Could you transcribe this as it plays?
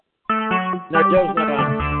No, Joe's not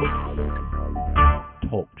on.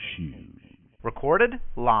 Talk shoes. Recorded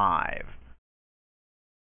live.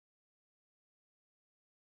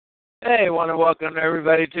 Hey, I want to welcome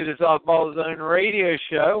everybody to the Softball Zone radio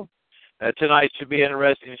show. Tonight should be an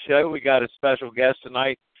interesting show. We got a special guest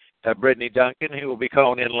tonight, Brittany Duncan, who will be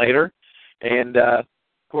calling in later. And, of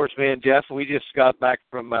course, me and Jeff, we just got back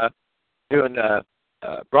from doing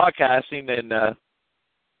broadcasting in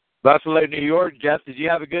Buffalo, New York. Jeff, did you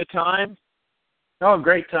have a good time? Oh,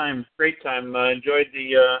 great time. Enjoyed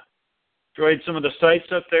some of the sights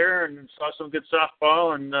up there and saw some good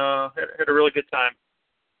softball and had a really good time.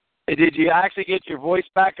 Did you actually get your voice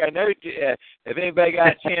back? I know if anybody got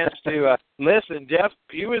a chance to listen, Jeff,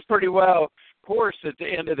 you was pretty well hoarse at the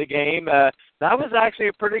end of the game. That was actually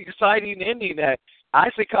a pretty exciting ending that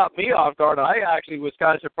actually caught me off guard. I actually was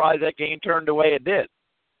kind of surprised that game turned the way it did.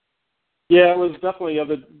 Yeah, it was definitely, of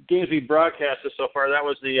the games we broadcasted so far, that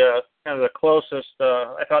was the kind of the closest,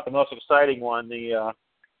 I thought the most exciting one.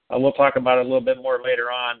 We'll talk about it a little bit more later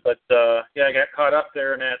on. But, yeah, I got caught up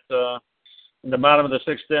there in the bottom of the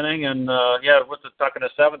sixth inning, and with the tuck in the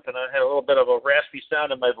seventh, and I had a little bit of a raspy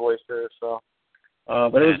sound in my voice there. So,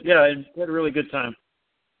 but it was, I had a really good time.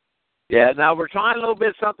 Yeah, now we're trying a little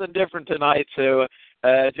bit something different tonight. So,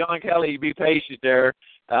 John Kelly, be patient there.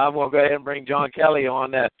 I'm going to go ahead and bring John Kelly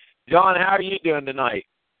on. John, how are you doing tonight?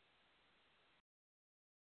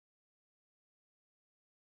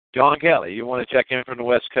 John Kelly, you want to check in from the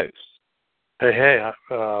West Coast? Hey,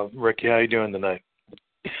 Ricky, how you doing tonight?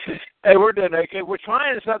 Hey, we're doing okay. We're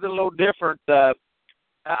trying something a little different.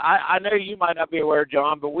 I know you might not be aware,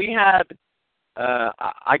 John, but we had,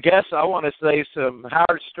 I guess I want to say, some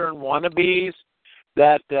Howard Stern wannabes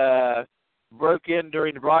that broke in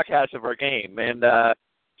during the broadcast of our game. And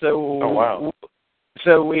so, oh, wow.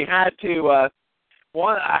 So we had to,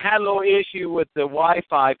 I had a little issue with the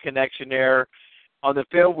Wi-Fi connection there on the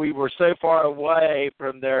field. We were so far away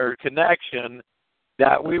from their connection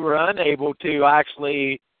that we were unable to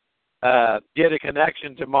actually get a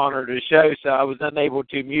connection to monitor the show, so I was unable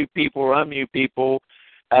to mute people or unmute people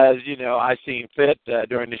as, I seen fit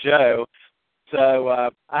during the show. So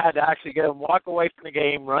I had to actually go and walk away from the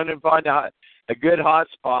game, run and find out a good hot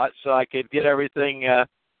spot so I could get everything,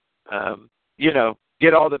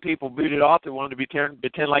 get all the people booted off that wanted to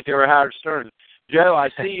pretend like they were Howard Stern. Joe, I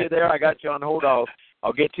see you there. I got you on hold. I'll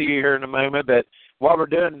get to you here in a moment. But what we're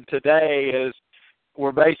doing today is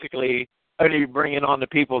we're basically only bringing on the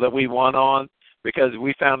people that we want on, because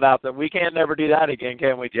we found out that we can't never do that again,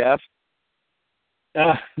 can we, Jeff?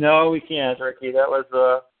 No, we can't, Ricky. That was,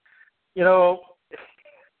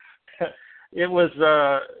 it was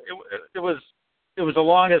the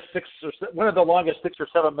longest one of the longest 6 or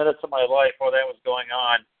 7 minutes of my life while that was going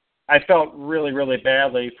on. I felt really, really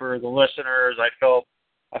badly for the listeners. I felt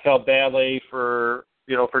badly for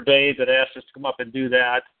Dave that asked us to come up and do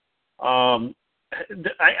that.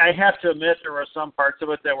 I have to admit there were some parts of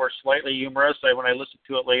it that were slightly humorous when I listened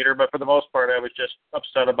to it later, but for the most part I was just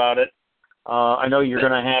upset about it. I know you're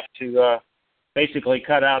going to have to basically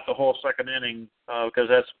cut out the whole second inning because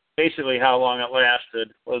that's basically how long it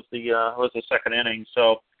lasted was the second inning.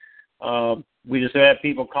 So we just had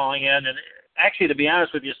people calling in, and actually, to be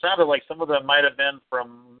honest with you, it sounded like some of them might have been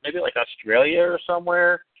from maybe like Australia or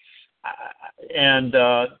somewhere, and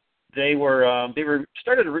they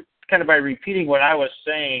started kind of by repeating what I was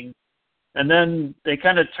saying, and then they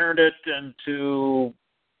kind of turned it into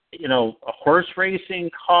a horse racing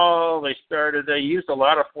call. They used a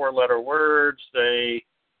lot of 4-letter words. They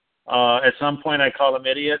at some point I called them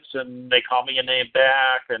idiots, and they called me a name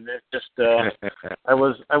back, and it just I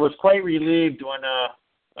was quite relieved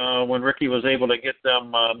when Ricky was able to get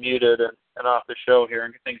them muted and off the show here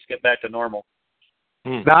and things get back to normal.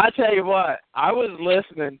 Now, I tell you what, I was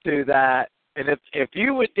listening to that, and if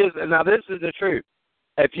you would just, now this is the truth,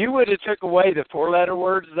 if you would have took away the 4-letter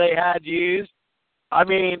words they had used, I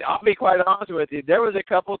mean, I'll be quite honest with you, there was a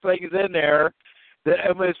couple things in there that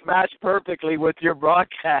almost matched perfectly with your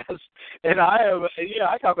broadcast, and I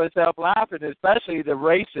caught myself laughing, especially the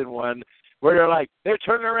racing one, where they're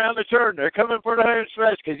turning around the turn, they're coming for the home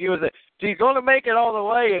stretch, because she's going to make it all the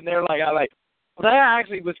way, and they're like, well, that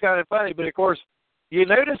actually was kind of funny, but of course, you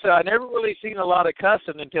notice I never really seen a lot of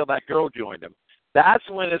cussing until that girl joined them. That's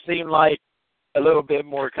when it seemed like a little bit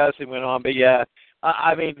more cussing went on, but yeah,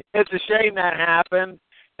 I mean, it's a shame that happened,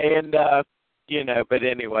 and, but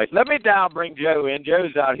anyway, let me now bring Joe in.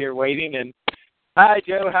 Joe's out here waiting, and hi,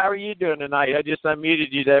 Joe, how are you doing tonight? I just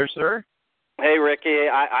unmuted you there, sir. Hey, Ricky,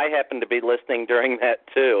 I happened to be listening during that,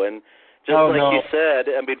 too, and just you said,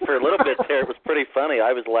 I mean, for a little bit there, it was pretty funny.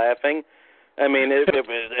 I was laughing, I mean,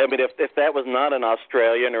 if that was not an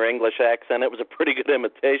Australian or English accent, it was a pretty good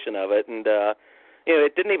imitation of it, and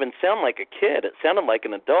it didn't even sound like a kid; it sounded like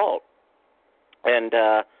an adult. And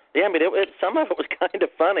some of it was kind of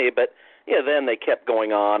funny, but then they kept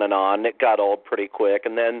going on, and it got old pretty quick,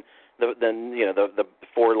 and then the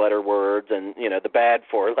 4-letter words, and the bad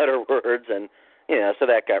 4-letter words, and so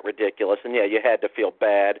that got ridiculous, and you had to feel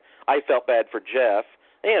bad. I felt bad for Jeff.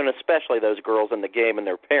 And especially those girls in the game and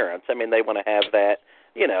their parents. I mean, they want to have that,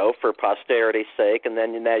 for posterity's sake, and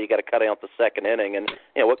then now you got to cut out the second inning, and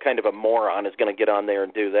what kind of a moron is going to get on there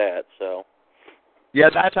and do that? So.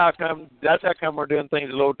 Yeah, that's how come we're doing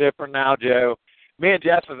things a little different now, Joe. Me and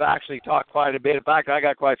Jeff have actually talked quite a bit. In fact, I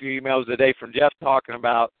got quite a few emails today from Jeff talking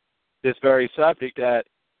about this very subject. That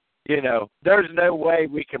there's no way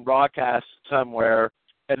we can broadcast somewhere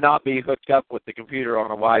and not be hooked up with the computer on a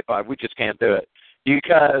Wi-Fi. We just can't do it.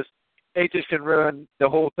 Because it just can ruin the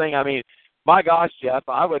whole thing. I mean, my gosh, Jeff,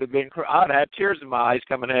 I'd have had tears in my eyes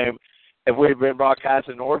coming home if we had been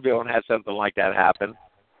broadcasting in Orville and had something like that happen.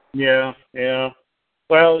 Yeah.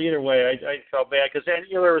 Well, either way, I felt bad because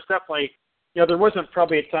there was definitely, there wasn't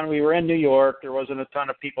probably a ton. We were in New York. There wasn't a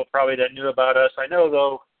ton of people probably that knew about us. I know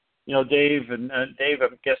though, Dave and Dave, I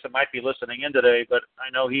guess it might be listening in today, but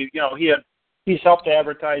I know he's helped to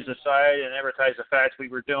advertise the site and advertise the fact we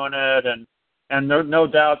were doing it And no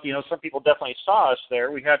doubt, some people definitely saw us there.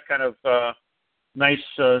 We had kind of nice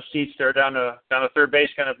seats there down to third base,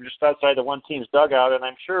 kind of just outside the one team's dugout. And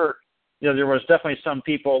I'm sure, there was definitely some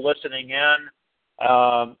people listening in,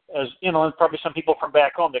 and probably some people from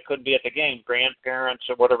back home that couldn't be at the game, grandparents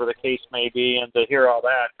or whatever the case may be. And to hear all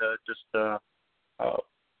that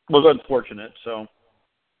was unfortunate. So.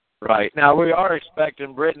 Right. Now, we are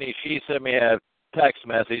expecting Brittany. She sent me a text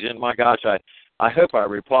message, and my gosh, I hope I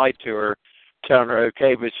replied to her, telling her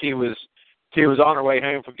okay, but she was on her way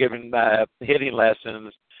home from giving hitting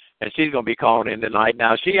lessons, and she's going to be calling in tonight.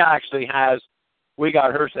 Now, she actually we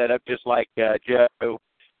got her set up just like Joe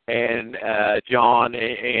and John,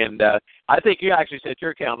 and I think you actually set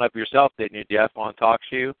your account up yourself, didn't you, Jeff, on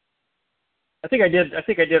TalkShoe? I think I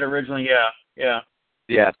did originally, yeah.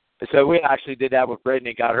 Yeah, so we actually did that with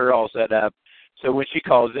Brittany, got her all set up. So when she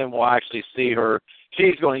calls in, we'll actually see her.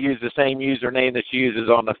 She's going to use the same username that she uses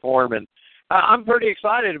on the form, and I'm pretty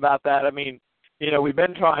excited about that. I mean, we've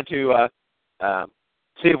been trying to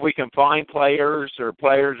see if we can find players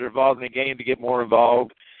involved in the game to get more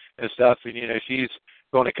involved and stuff. And, she's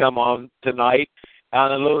going to come on tonight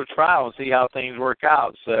on a little trial and see how things work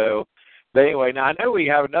out. So, but anyway, now I know we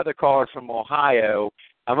have another caller from Ohio.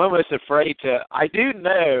 I'm almost afraid I do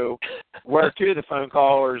know where two of the phone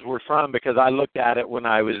callers were from because I looked at it when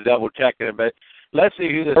I was double checking it. But let's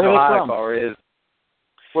see who this Ohio caller is.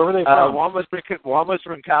 Where were they from? One was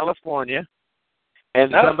from California,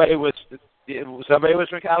 and somebody was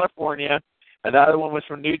from California. Another one was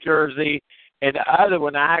from New Jersey, and the other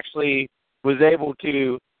one actually was able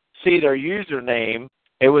to see their username.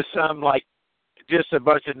 It was just a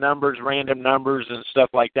bunch of numbers, random numbers and stuff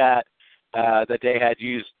like that that they had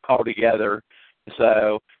used all together.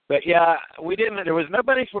 So, but yeah, we didn't. There was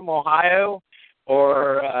nobody from Ohio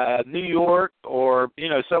or New York or,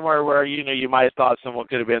 somewhere where, you might have thought someone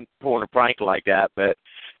could have been pulling a prank like that. But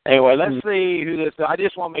anyway, let's see who this – I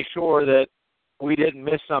just want to make sure that we didn't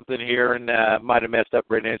miss something here and might have messed up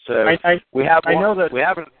Brittany. So we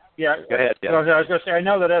haven't – Yeah. Go ahead. Yeah. I was going to say, I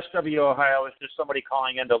know that SW Ohio is just somebody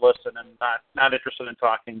calling in to listen and not interested in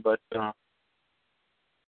talking, but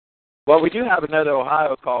Well, we do have another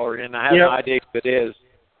Ohio caller, and I have no idea who it is.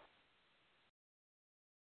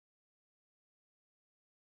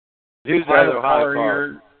 Who's the other Ohio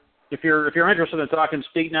caller? If you're interested in talking,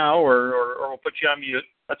 speak now, or we'll put you on mute.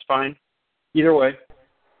 That's fine. Either way.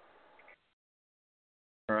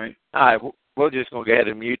 All right. All right. We're just going to go ahead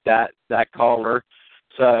and mute that caller.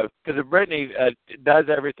 So, because if Brittany does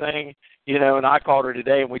everything, and I called her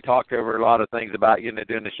today, and we talked over a lot of things about, doing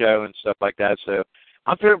the show and stuff like that. So,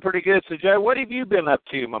 I'm feeling pretty good. So, Joe, what have you been up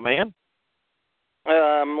to, my man?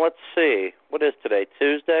 Let's see. What is today?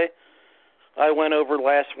 Tuesday? I went over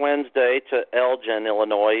last Wednesday to Elgin,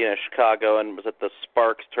 Illinois, Chicago, and was at the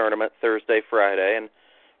Sparks tournament Thursday, Friday. And,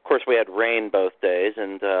 of course, we had rain both days.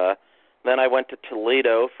 And then I went to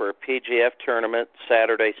Toledo for a PGF tournament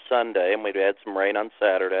Saturday, Sunday, and we had some rain on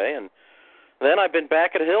Saturday. And then I've been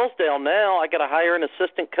back at Hillsdale now. I got to hire an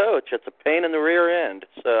assistant coach. It's a pain in the rear end.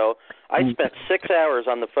 So I spent 6 hours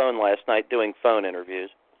on the phone last night doing phone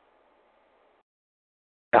interviews.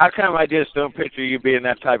 How come I just don't picture you being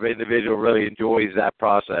that type of individual who really enjoys that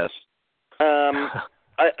process?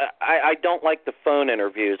 I don't like the phone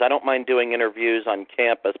interviews. I don't mind doing interviews on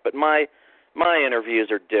campus, but my My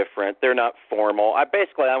interviews are different. They're not formal. I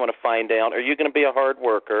want to find out, are you going to be a hard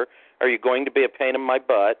worker? Are you going to be a pain in my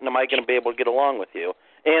butt? And am I going to be able to get along with you?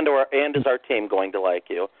 And is our team going to like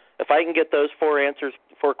you? If I can get those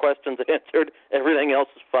four questions answered, everything else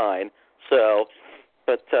is fine. So,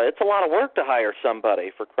 but it's a lot of work to hire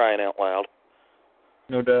somebody, for crying out loud.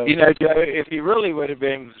 No doubt. You know, Joe, if you really would have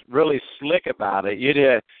been really slick about it, you'd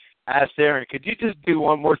have asked Aaron, could you just do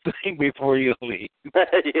one more thing before you leave?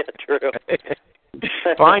 Yeah, true.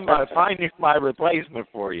 find my replacement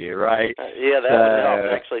for you, right? Yeah, that would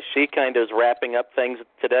help. Actually, she kind of is wrapping up things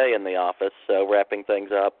today in the office, so wrapping things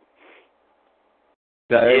up.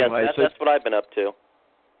 So yeah, anyway, that's what I've been up to.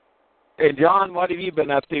 And John, what have you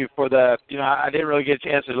been up to for the? You know, I didn't really get a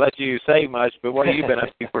chance to let you say much, but what have you been up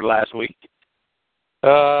to for the last week?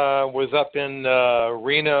 Was up in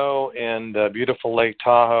Reno and beautiful Lake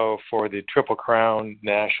Tahoe for the Triple Crown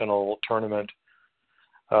National Tournament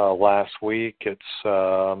last week. It's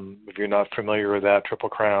if you're not familiar with that, Triple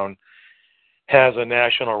Crown has a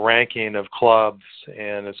national ranking of clubs,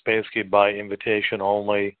 and it's basically by invitation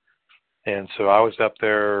only. And so I was up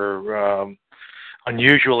there,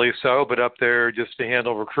 unusually so, but up there just to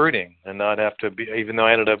handle recruiting and not have to be, even though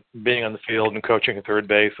I ended up being on the field and coaching at third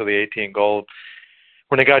base for the 18 gold.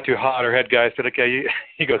 When it got too hot, our head guy said, okay,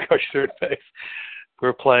 you go coach third base. We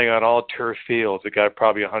were playing on all turf fields. It got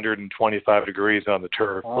probably 125 degrees on the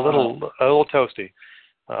turf. A little toasty.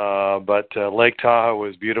 But Lake Tahoe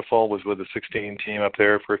was beautiful, was with the 16 team up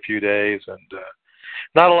there for a few days. And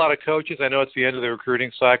not a lot of coaches. I know it's the end of the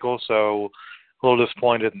recruiting cycle, so a little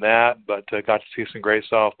disappointed in that. But got to see some great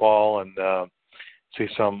softball and see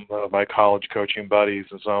some of my college coaching buddies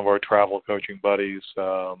and some of our travel coaching buddies.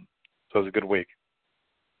 So it was a good week.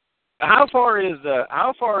 How far is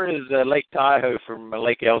Lake Tahoe from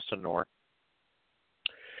Lake Elsinore?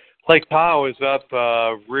 Lake Tahoe is up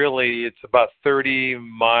really, it's about 30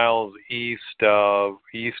 miles east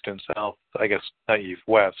and south, I guess not east,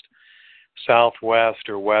 west, southwest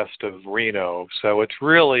or west of Reno. So it's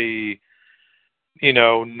really, you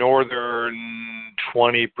know, northern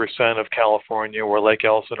 20% of California, where Lake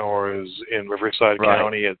Elsinore is in Riverside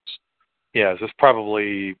County. It's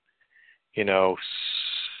probably, you know,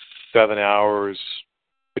 7 hours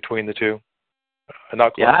between the two.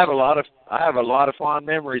 Not close. Yeah, I have a lot of fond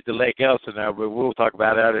memories of Lake Elsinore, but we'll talk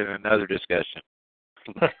about that in another discussion.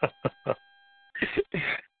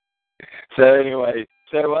 So anyway,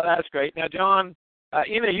 well, that's great. Now, John,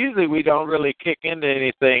 you know, usually we don't really kick into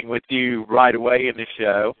anything with you right away in the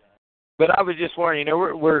show, but I was just wondering, you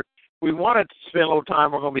know, we wanted to spend a little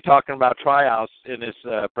time. We're going to be talking about tryouts in this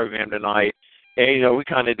program tonight, and you know, we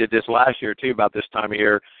kind of did this last year too, about this time of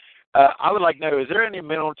year. I would like to know, is there any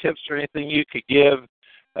mental tips or anything you could give?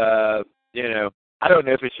 You know, I don't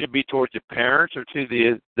know if it should be towards the parents or to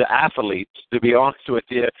the athletes, to be honest with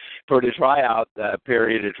you, for the tryout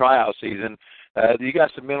period, the tryout season. Do you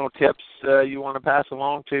got some mental tips you want to pass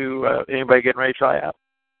along to anybody getting ready to try out?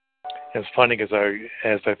 It's funny because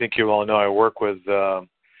as I think you all know, I work with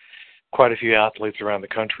quite a few athletes around the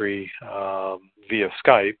country via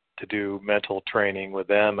Skype to do mental training with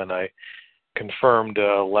them, and I confirmed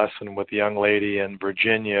a lesson with a young lady in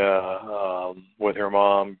Virginia with her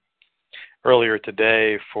mom earlier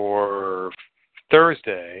today for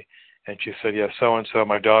Thursday, and she said, yeah, so-and-so,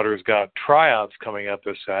 my daughter's got tryouts coming up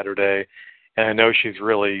this Saturday, and I know she's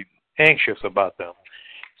really anxious about them.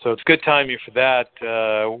 So it's good timing for that.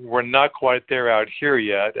 We're not quite there out here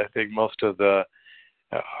yet. I think most of our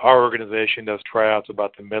organization does tryouts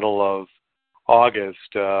about the middle of August.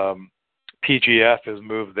 PGF has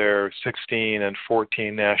moved their 16 and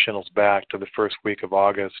 14 nationals back to the first week of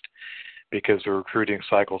August because the recruiting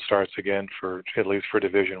cycle starts again at least for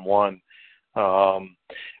Division I.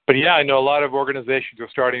 But yeah, I know a lot of organizations are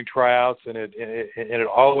starting tryouts, and it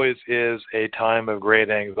always is a time of great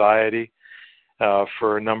anxiety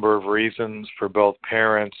for a number of reasons for both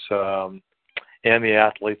parents and the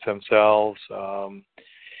athletes themselves.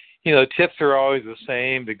 You know, tips are always the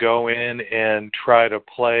same: to go in and try to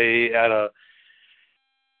play at a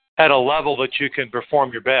level that you can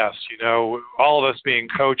perform your best. You know, all of us being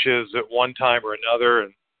coaches at one time or another,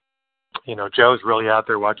 and you know, Joe's really out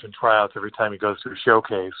there watching tryouts every time he goes to a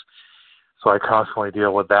showcase. So I constantly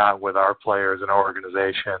deal with that with our players and our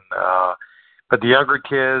organization. But the younger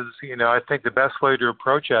kids, you know, I think the best way to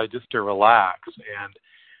approach it is just to relax. And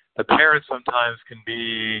the parents sometimes can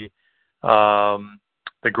be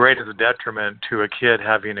the greatest detriment to a kid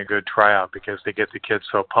having a good tryout, because they get the kids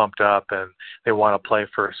so pumped up and they want to play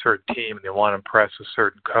for a certain team and they want to impress a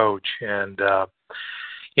certain coach. And,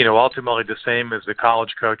 you know, ultimately the same as the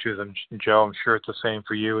college coaches, and Joe, I'm sure it's the same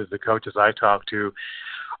for you, as the coaches I talk to.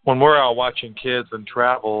 when we're out watching kids and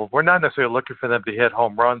travel, we're not necessarily looking for them to hit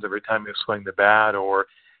home runs every time they swing the bat or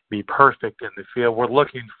be perfect in the field. We're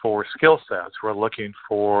looking for skill sets. We're looking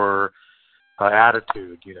for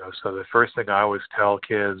attitude, So the first thing I always tell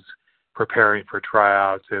kids preparing for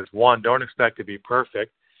tryouts is, one, don't expect to be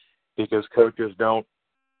perfect, because coaches don't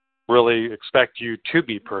really expect you to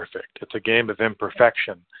be perfect. It's a game of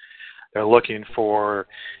imperfection. They're looking for,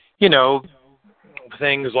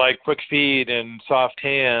 things like quick feet and soft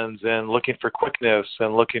hands, and looking for quickness,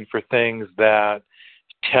 and looking for things that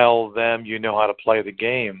tell them you know how to play the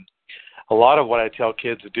game. A lot of what I tell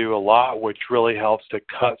kids to do a lot, which really helps to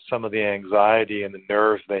cut some of the anxiety and the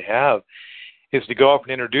nerves they have, is to go up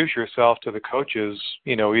and introduce yourself to the coaches,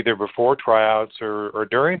 either before tryouts or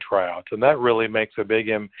during tryouts. And that really makes a big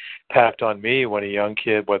impact on me when a young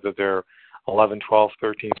kid, whether they're 11, 12,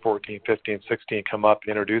 13, 14, 15, 16, come up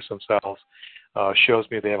and introduce themselves, shows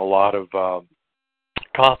me they have a lot of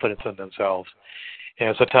confidence in themselves.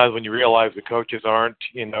 And sometimes when you realize the coaches aren't,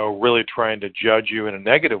 really trying to judge you in a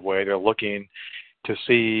negative way, they're looking to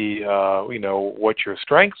see, what your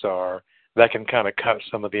strengths are, that can kind of cut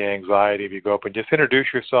some of the anxiety if you go up and just introduce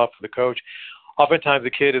yourself to the coach. Oftentimes the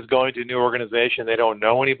kid is going to a new organization, they don't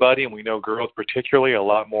know anybody, and we know girls particularly are a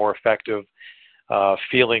lot more effective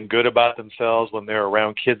feeling good about themselves when they're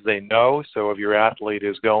around kids they know. So if your athlete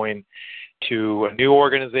is going to a new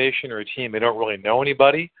organization or a team they don't really know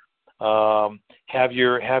anybody, have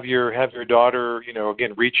your daughter,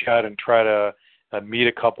 again, reach out and try to meet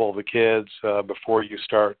a couple of the kids before you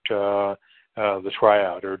start the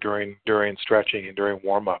tryout or during stretching and during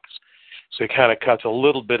warm-ups. So it kind of cuts a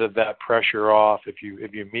little bit of that pressure off if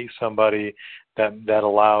you meet somebody that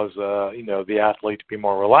allows the athlete to be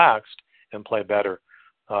more relaxed and play better.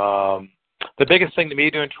 The biggest thing to me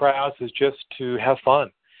doing tryouts is just to have fun.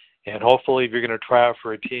 And hopefully if you're going to try out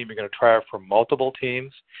for a team, you're going to try out for multiple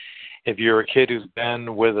teams. If you're a kid who's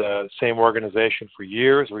been with the same organization for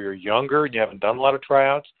years, or you're younger and you haven't done a lot of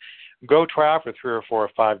tryouts, go try out for 3 or 4 or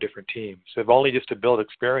 5 different teams, if only just to build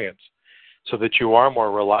experience so that you are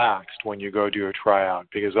more relaxed when you go do a tryout.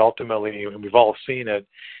 Because ultimately, and we've all seen it,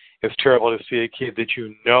 it's terrible to see a kid that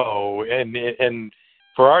you know. And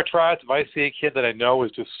for our tryouts, if I see a kid that I know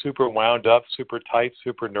is just super wound up, super tight,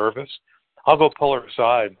 super nervous, I'll go pull her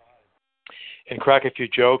aside and crack a few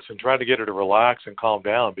jokes and try to get her to relax and calm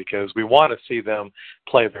down, because we want to see them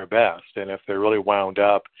play their best. And if they're really wound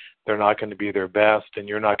up, they're not going to be their best, and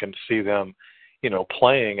you're not going to see them,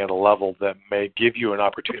 playing at a level that may give you an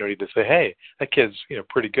opportunity to say, hey, that kid's,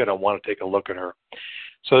 pretty good. I want to take a look at her.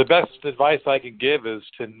 So the best advice I can give is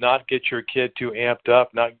to not get your kid too amped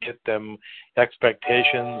up, not get them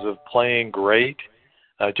expectations of playing great.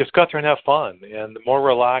 Just go out there and have fun. And the more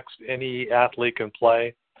relaxed any athlete can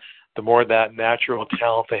play, the more that natural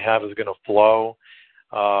talent they have is going to flow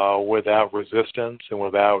without resistance and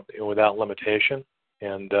without limitation.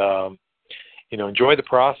 And, enjoy the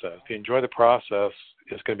process. If you enjoy the process,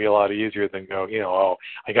 it's going to be a lot easier than go,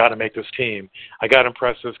 I got to make this team. I got to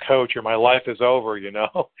impress this coach or my life is over,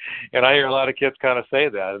 And I hear a lot of kids kind of say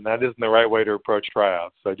that, and that isn't the right way to approach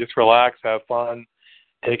tryouts. So just relax, have fun,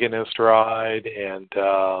 take it in stride, and,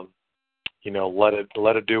 let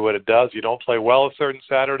it do what it does. You don't play well a certain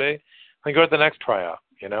Saturday, then go to the next tryout,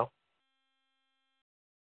 Hey,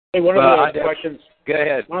 one of the questions. Go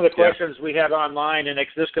ahead. One of the questions we had online, and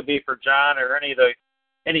this could be for John or any of the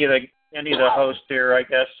hosts here, I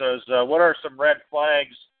guess, is what are some red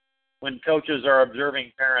flags when coaches are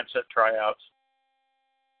observing parents at tryouts?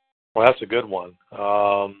 Well, that's a good one.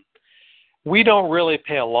 We don't really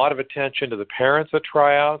pay a lot of attention to the parents at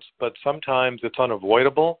tryouts, but sometimes it's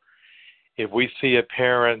unavoidable. If we see a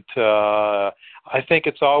parent, I think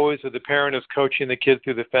it's always that the parent is coaching the kid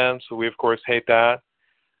through the fence, so we, of course, hate that.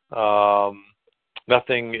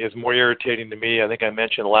 Nothing is more irritating to me. I think I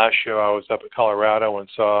mentioned last show I was up in Colorado and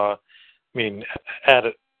saw, at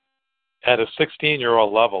a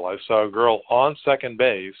 16-year-old level, I saw a girl on second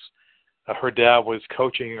base. Her dad was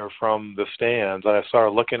coaching her from the stands, and I saw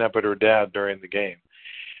her looking up at her dad during the game.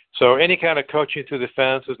 So any kind of coaching through the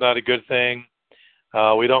fence is not a good thing.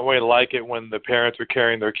 We don't really like it when the parents are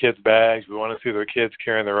carrying their kids' bags. We want to see their kids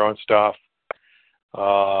carrying their own stuff.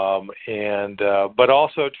 But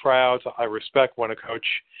also tryouts, I respect when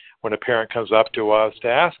a parent comes up to us to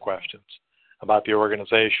ask questions about the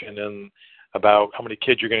organization and about how many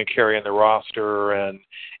kids you're going to carry in the roster, and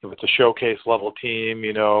if it's a showcase level team,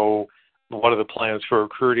 what are the plans for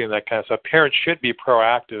recruiting, that kind of stuff. Parents should be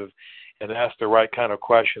proactive and ask the right kind of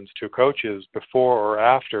questions to coaches before or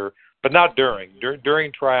after, but not during.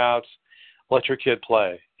 During tryouts, let your kid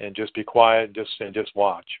play and just be quiet and just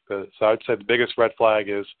watch. So I'd say the biggest red flag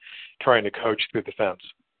is trying to coach through the fence.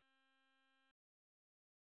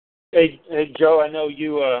 Hey, Joe, I know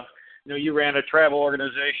you you ran a travel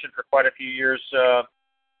organization for quite a few years. You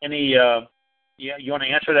want to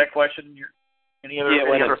answer that question? Any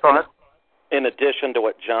other thoughts? In addition to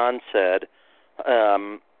what John said,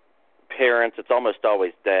 parents, it's almost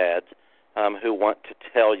always dads, who want to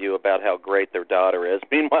tell you about how great their daughter is.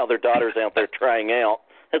 Meanwhile, their daughter's out there trying out.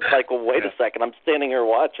 It's like, well, wait a second, I'm standing here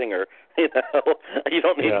watching her. You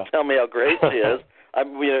don't need to tell me how great she is.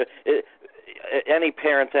 Any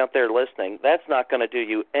parents out there listening, that's not going to do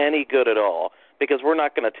you any good at all, because we're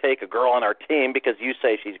not going to take a girl on our team because you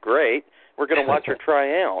say she's great. We're going to watch her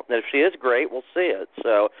try out. And if she is great, we'll see it.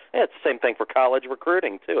 So it's the same thing for college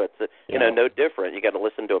recruiting, too. It's no different. You got to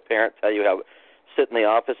listen to a parent tell you sit in the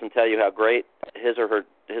office and tell you how great his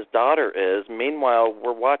daughter is. Meanwhile,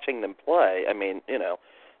 we're watching them play. I mean, and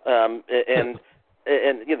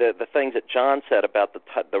the things that John said about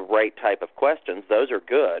the right type of questions, those are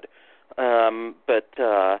good.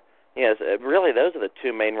 Yes, really, those are the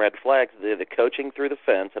two main red flags: the coaching through the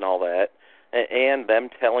fence and all that, and them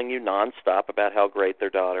telling you nonstop about how great their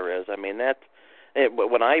daughter is. I mean,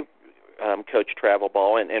 when I coached travel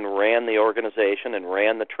ball and ran the organization and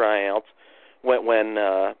ran the tryouts, when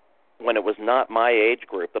it was not my age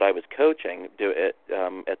group that I was coaching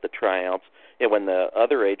at the tryouts, when the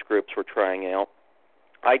other age groups were trying out,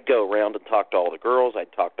 I'd go around and talk to all the girls,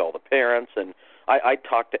 I'd talk to all the parents, and I'd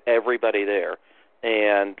talk to everybody there.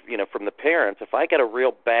 And, from the parents, if I get a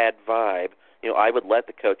real bad vibe, I would let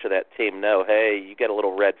the coach of that team know, hey, you get a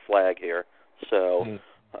little red flag here. So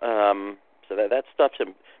so that stuff's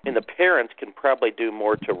the parents can probably do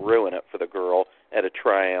more to ruin it for the girl at a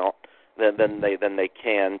tryout than they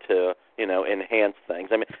can to, enhance things.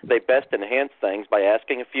 I mean, they best enhance things by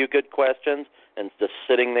asking a few good questions and just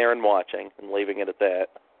sitting there and watching and leaving it at that.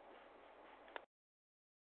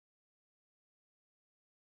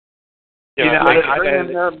 Go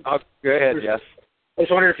ahead, yes. I was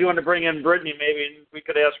wondering if you wanted to bring in Brittany, maybe, and we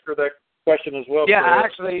could ask her that question as well.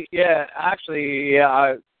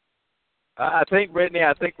 I think, Brittany,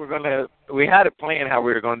 we had a plan how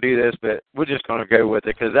we were going to do this, but we're just going to go with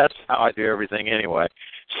it because that's how I do everything anyway.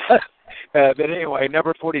 But anyway,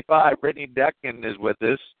 number 45, Brittany Duncan is with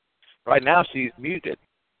us. Right now she's muted.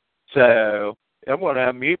 So I'm going to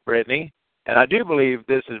unmute Brittany, and I do believe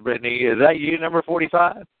this is Brittany. Is that you, number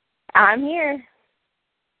 45? I'm here.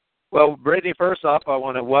 Well, Brittany, first off, I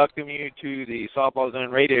want to welcome you to the Softball Zone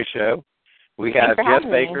radio show. We have Jeff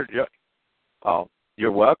Baker. Oh,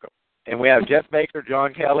 you're welcome. And we have Jeff Baker,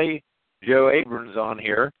 John Kelly, Joe Abrams on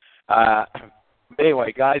here.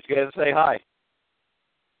 Anyway, guys, go ahead and say hi.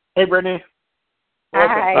 Hey, Brittany.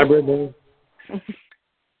 Hi. Hi, Brittany.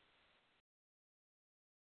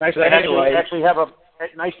 Nice to actually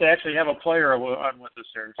have a player on with us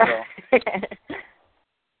here. So.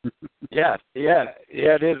 Yeah,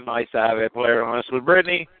 it is nice to have a player on us. With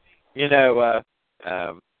Brittany, we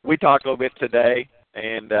talked a little bit today,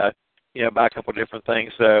 and about a couple of different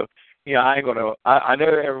things. So, I know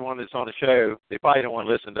everyone that's on the show, they probably don't want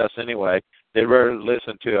to listen to us anyway. They'd rather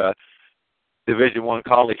listen to a Division I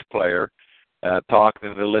college player talk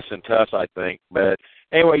than to listen to us, I think. But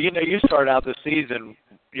anyway, you started out the season,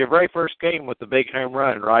 your very first game with the big home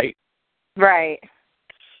run, right? Right.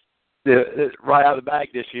 Right out of the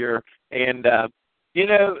bag this year. And,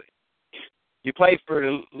 you played for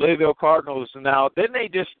the Louisville Cardinals. Now, didn't they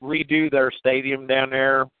just redo their stadium down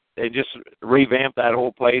there? They just revamped that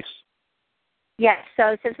whole place? Yes.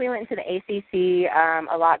 So since we went into the ACC,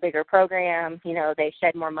 a lot bigger program, they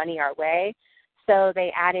shed more money our way. So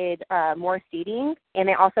they added more seating, and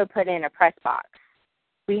they also put in a press box.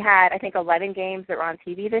 We had, I think, 11 games that were on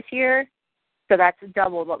TV this year. So that's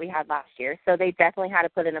doubled what we had last year. So they definitely had to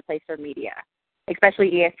put in a place for media, especially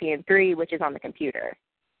ESPN3, which is on the computer.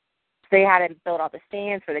 So they had to build all the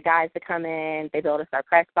stands for the guys to come in. They built us our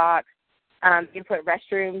press box. They put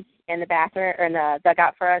restrooms in the bathroom or in the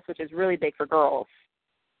dugout for us, which is really big for girls.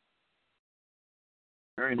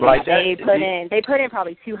 Very nice. They put in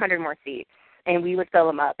probably 200 more seats, and we would fill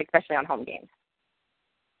them up, especially on home games.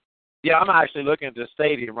 Yeah, I'm actually looking at the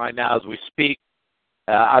stadium right now as we speak.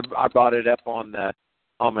 I brought it up on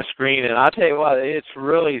my screen, and I'll tell you what, it's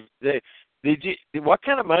really. What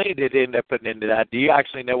kind of money did they end up putting into that? Do you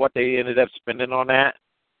actually know what they ended up spending on that?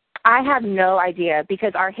 I have no idea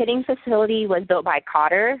because our hitting facility was built by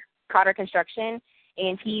Cotter Construction,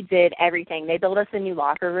 and he did everything. They built us a new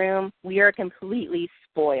locker room. We are completely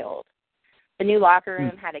spoiled. The new locker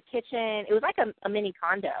room had a kitchen. It was like a mini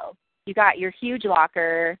condo. You got your huge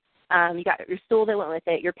locker. You got your stool that went with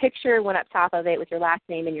it. Your picture went up top of it with your last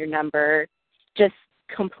name and your number. Just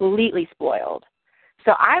completely spoiled.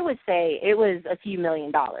 So I would say it was a few $1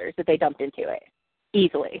 million that they dumped into it,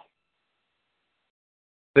 easily.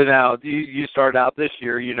 So now you start out this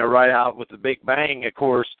year, right out with the big bang. Of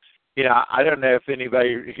course, I don't know if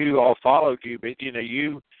anybody who all followed you, but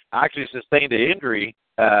you actually sustained an injury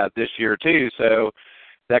this year too. So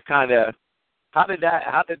that kind of how did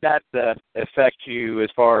that affect you as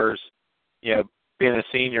far as being a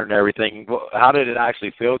senior and everything? How did it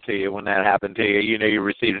actually feel to you when that happened to you? You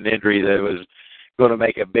received an injury that was going to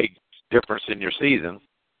make a big difference in your season.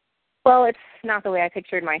 Well, it's not the way I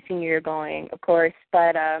pictured my senior year going, of course,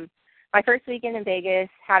 but my first weekend in Vegas,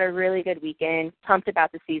 had a really good weekend, pumped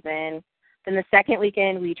about the season. Then the second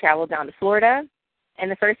weekend, we traveled down to Florida, and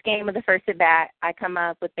the first game of the first at-bat, I come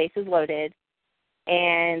up with bases loaded,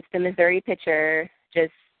 and the Missouri pitcher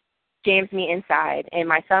just jams me inside, and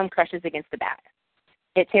my thumb crushes against the bat.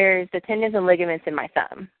 It tears the tendons and ligaments in my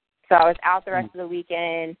thumb. So I was out the rest of the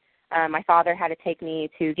weekend. My father had to take me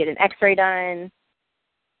to get an x-ray done.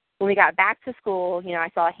 When we got back to school, I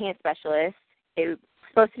saw a hand specialist. It was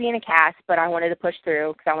supposed to be in a cast, but I wanted to push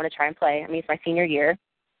through because I want to try and play. It's my senior year.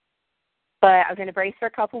 But I was in a brace for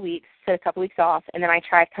a couple weeks, took a couple weeks off, and then I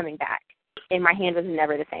tried coming back, and my hand was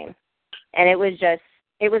never the same. And it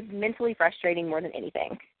was mentally frustrating more than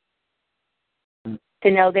anything.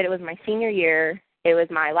 To know that it was my senior year, it was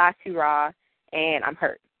my last hurrah, and I'm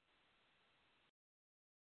hurt.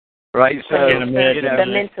 Right, so the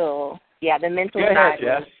mental side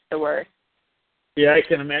was the worst. Yeah, I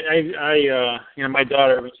can imagine. I my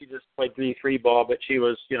daughter, she just played D3 ball, but she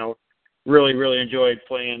was, really, really enjoyed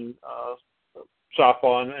playing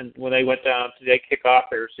softball. And when they went down, they kick off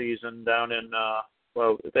their season down in,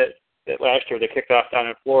 that last year they kicked off down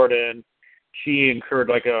in Florida, and she incurred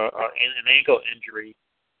like an ankle injury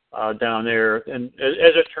down there. And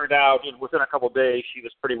as it turned out, within a couple of days, she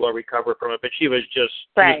was pretty well recovered from it. But she was just,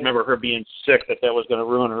 I just remember her being sick that was going to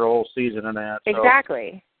ruin her whole season and that. So.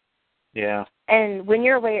 Exactly. Yeah. And when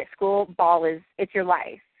you're away at school, ball it's your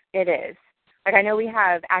life. It is. Like, I know we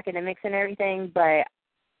have academics and everything, but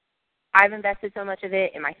I've invested so much of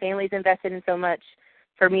it, and my family's invested in so much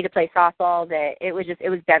for me to play softball that it was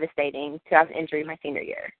devastating to have an injury my senior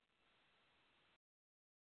year.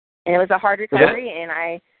 And it was a hard recovery, and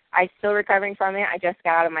I'm still recovering from it. I just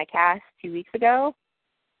got out of my cast 2 weeks ago,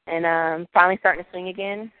 and finally starting to swing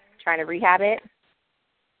again, trying to rehab it.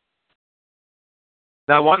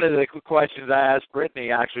 Now, one of the questions I asked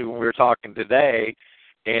Brittany, actually, when we were talking today,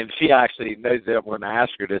 and she actually knows that I'm going to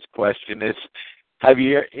ask her this question, is have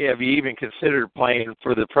you even considered playing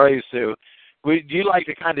for the pros? So would you like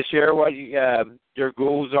to kind of share what your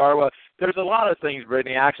goals are? Well, there's a lot of things,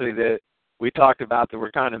 Brittany, actually, that we talked about that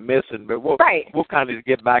we're kind of missing, but we'll kind of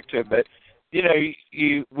get back to it. But,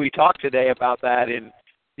 we talked today about that, and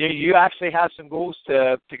you actually have some goals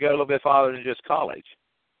to go a little bit farther than just college.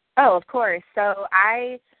 Oh, of course. So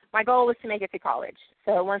my goal was to make it to college.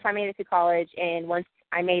 So once I made it to college and once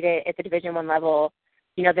I made it at the Division I level,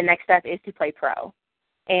 the next step is to play pro.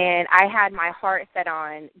 And I had my heart set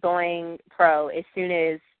on going pro as soon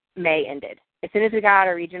as May ended. As soon as we got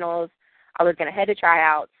our regionals, I was going to head to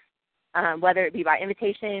tryouts, whether it be by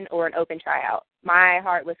invitation or an open tryout. My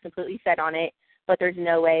heart was completely set on it, but there's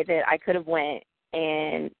no way that I could have went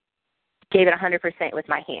and gave it 100% with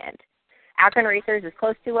my hand. Akron Racers is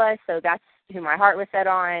close to us, so that's who my heart was set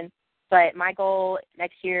on. But my goal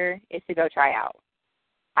next year is to go try out.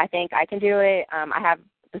 I think I can do it. I have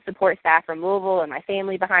the support staff from Louisville and my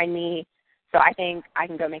family behind me, so I think I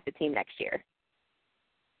can go make the team next year.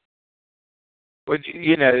 Well,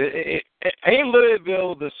 ain't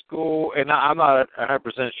Louisville the school, and I'm not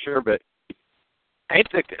 100% sure, but ain't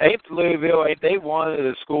Louisville, ain't they one of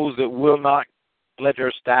the schools that will not let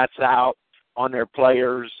their stats out on their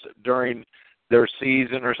players during their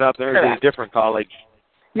season or something? Or is it a different college?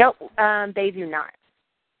 Nope, they do not.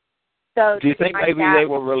 So do you think maybe they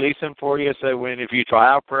will release them for you? So if you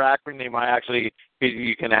try out for Akron, they might actually,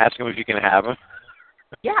 you can ask them if you can have them.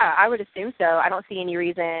 Yeah, I would assume so. I don't see any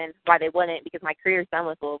reason why they wouldn't because my career's done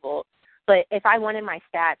with Louisville. But if I wanted my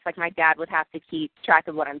stats, like my dad would have to keep track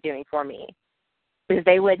of what I'm doing for me because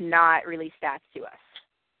they would not release stats to us.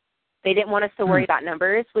 They didn't want us to worry about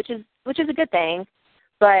numbers, which is a good thing.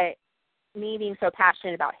 But me being so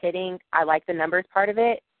passionate about hitting, I like the numbers part of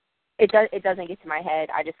it. It doesn't get to my head.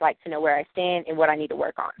 I just like to know where I stand and what I need to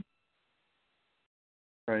work on.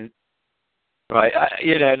 Right. Right.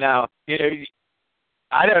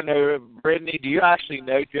 I don't know, Brittany, do you actually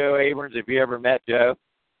know Joe Abrams? Have you ever met Joe?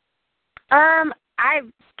 I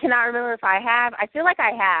cannot remember if I have. I feel like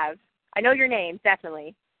I have. I know your name,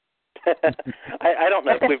 definitely. I don't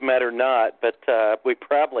know if we've met or not, but we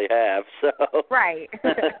probably have. So right.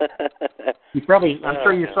 I'm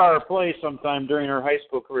sure you saw her play sometime during her high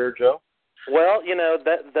school career, Joe. Well,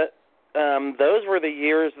 those were the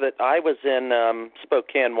years that I was in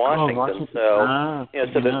Spokane, Washington. So,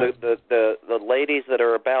 the ladies that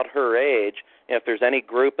are about her age, if there's any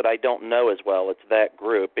group that I don't know as well, it's that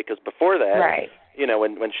group. Because before that, right.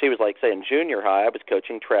 When she was like, say, in junior high, I was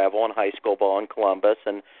coaching travel and high school ball in Columbus,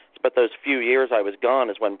 but those few years I was gone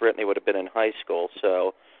is when Brittany would have been in high school.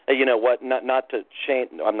 So, you know what? Not to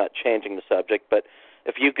change. I'm not changing the subject, but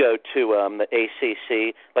if you go to the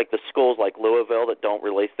ACC, like the schools like Louisville that don't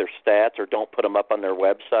release their stats or don't put them up on their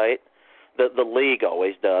website, the league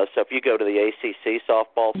always does. So if you go to the ACC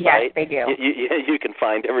softball site, they do. You can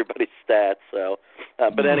find everybody's stats. So,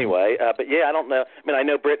 but anyway, but yeah, I don't know. I mean, I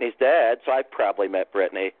know Brittany's dad, so I've probably met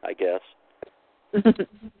Brittany, I guess.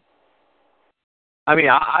 I mean,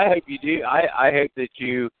 I hope you do. I hope that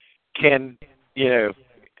you can,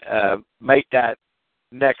 make that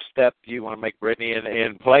next step you want to make Brittany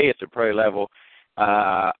and play at the pro level.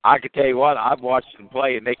 I can tell you what, I've watched them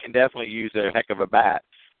play, and they can definitely use a heck of a bat.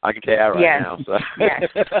 I can tell you that right now. So. Yes.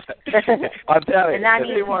 I'm telling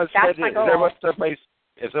you,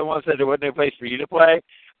 if someone said there wasn't no place for you to play,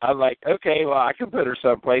 I'm like, okay, well, I can put her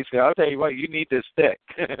someplace. I'll tell you what, you need this stick.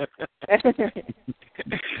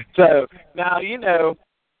 So now,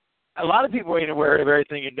 a lot of people ain't aware of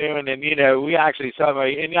everything you're doing, and, we actually,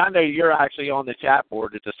 and I know you're actually on the chat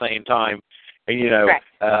board at the same time, and, there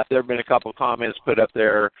have been a couple of comments put up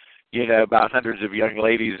there, about hundreds of young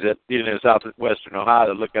ladies that, southwestern Ohio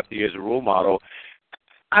that look up to you as a role model.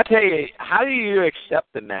 I tell you, how do you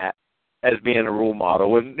accept that as being a role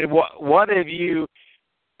model? And what have you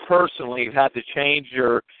personally had to change,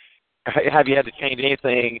 or have you had to change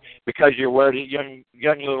anything because you're worried young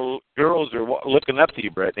little girls are looking up to you,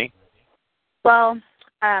 Brittany? Well,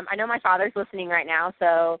 I know my father's listening right now,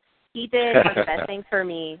 so he did one of the best things for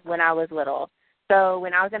me when I was little. So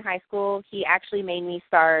when I was in high school, he actually made me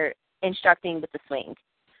start instructing with the swing.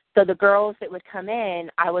 So the girls that would come in,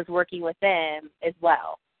 I was working with them as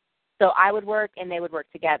well. So I would work and they would work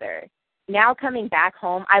together. Now coming back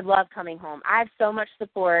home, I love coming home. I have so much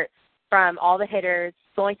support from all the hitters,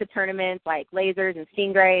 going to tournaments like Lasers and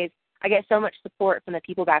Stingrays. I get so much support from the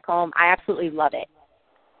people back home. I absolutely love it.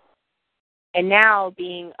 And now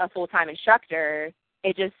being a full-time instructor,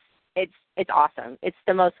 it's awesome. It's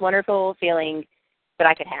the most wonderful feeling that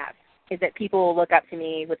I could have, is that people look up to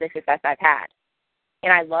me with the success I've had.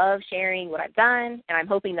 And I love sharing what I've done, and I'm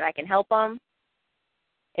hoping that I can help them.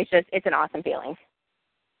 It's an awesome feeling.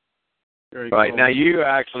 Very right. Cool. Now, you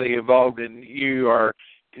actually involved in, do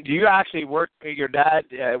you actually work, your dad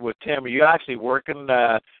with Tim, are you actually working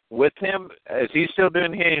with him? Is he still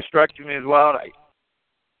doing hitting instruction as well?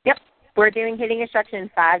 Yep. We're doing hitting instruction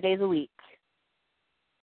 5 days a week.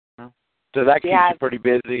 So that keeps you pretty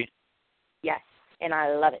busy. Yes, and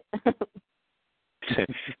I love it.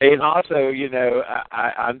 And also,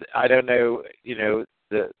 I don't know,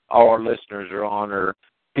 that all our listeners are on, or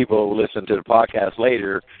people who listen to the podcast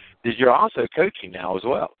later, that you're also coaching now as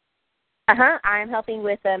well. I'm helping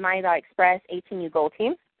with the Miami Valley Express 18U Gold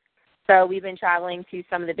Team. So we've been traveling to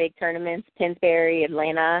some of the big tournaments, Pennsbury,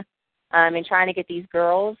 Atlanta, and trying to get these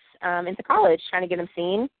girls into college, trying to get them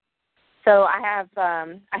seen. So I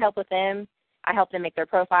help with them. I help them make their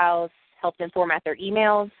profiles, help them format their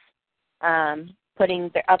emails,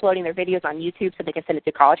 uploading their videos on YouTube so they can send it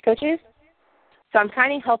to college coaches. So I'm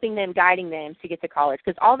kind of helping them, guiding them to get to college,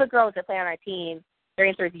 because all the girls that play on our team, their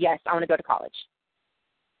answer is yes, I want to go to college,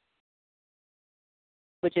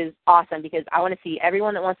 which is awesome because I want to see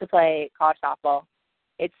everyone that wants to play college softball.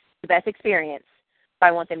 It's the best experience, but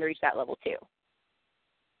I want them to reach that level too.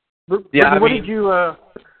 Yeah.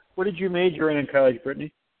 What did you major in college,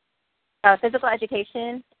 Brittany? Physical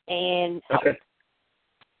education and health.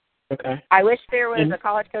 Okay. I wish there was a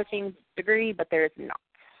college coaching degree, but there is not.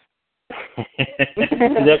 Is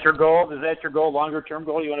that your goal? Is that your goal, longer-term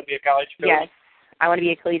goal? You want to be a college coach? Yes. I want to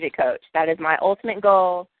be a collegiate coach. That is my ultimate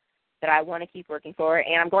goal that I want to keep working for.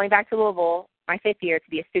 And I'm going back to Louisville my 5th year to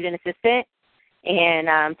be a student assistant. And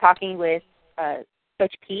I'm talking with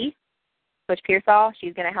Coach Pearsall.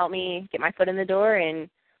 She's going to help me get my foot in the door and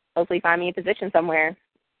hopefully find me a position somewhere.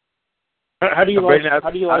 How do you like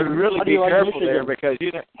careful Michigan? there because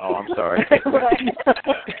Oh, I'm sorry.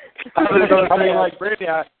 Brittany,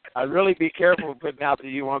 I'd really be careful putting out that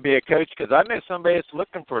you want to be a coach, because I know somebody that's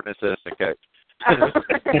looking for an assistant coach.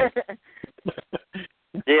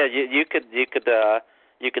 Yeah, you could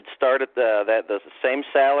start at the same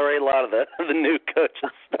salary a lot of the new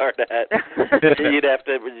coaches start at. You'd have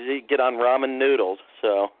to get on ramen noodles.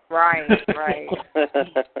 So right.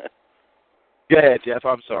 Go ahead, Jeff.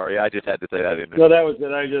 I'm sorry. I just had to say that. No, that was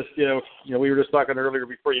it. I just, we were just talking earlier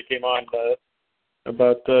before you came on.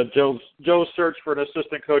 about Joe's search for an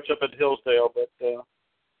assistant coach up at Hillsdale, but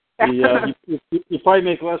you probably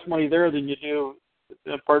make less money there than you do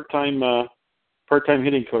a part-time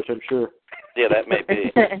hitting coach, I'm sure. Yeah, that may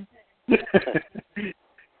be.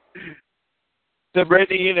 So,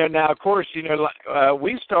 Brittany, now, of course,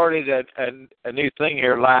 we started a new thing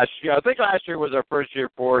here last year. I think last year was our first year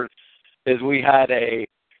for it, is we had a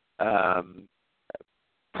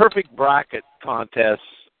perfect bracket contest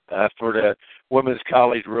for the Women's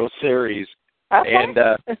College World Series. Okay. And,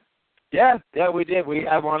 yeah, we did. We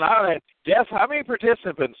have one out. Jeff, how many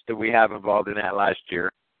participants did we have involved in that last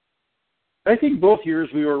year? I think both years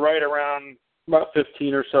we were right around about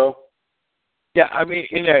 15 or so. Yeah, I mean,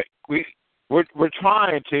 we're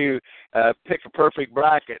trying to pick a perfect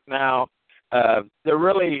bracket. Now,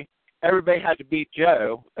 everybody had to beat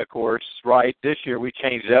Joe, of course, right? This year we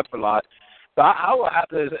changed it up a lot. But I will have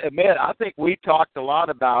to admit, I think we talked a lot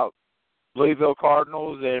about Louisville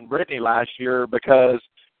Cardinals and Brittany last year because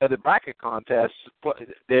of the bracket contest.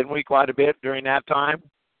 Didn't we quite a bit during that time?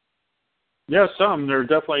 Yeah, some. They're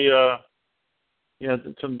definitely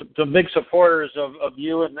some big supporters of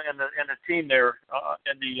you and the team there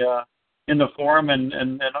in the forum and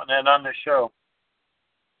on the show.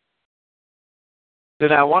 So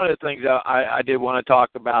now one of the things I did want to talk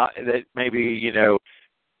about that maybe,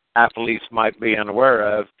 athletes might be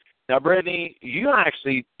unaware of. Now, Brittany, you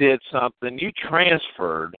actually did something. You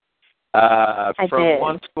transferred from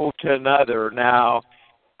one school to another. Now,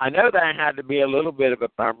 I know that had to be a little bit of a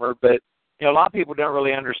bummer, but a lot of people don't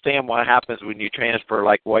really understand what happens when you transfer,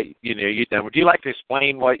 like what you've done. Would you like to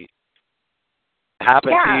explain what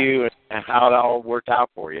happened to you and how it all worked out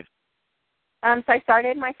for you? So I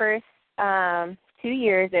started my first 2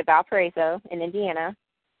 years at Valparaiso in Indiana,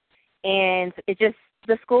 and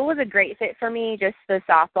the school was a great fit for me, just the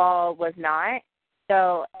softball was not.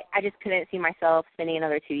 So I just couldn't see myself spending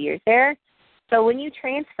another 2 years there. So when you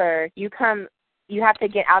transfer, you have to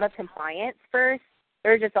get out of compliance first.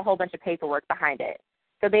 There's just a whole bunch of paperwork behind it.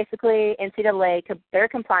 So basically, NCAA, their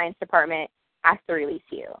compliance department has to release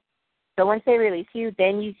you. So once they release you,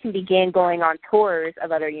 then you can begin going on tours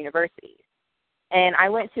of other universities. And I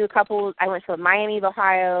went to I went to Miami of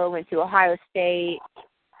Ohio, went to Ohio State,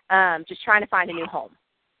 just trying to find a new home.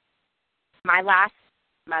 My last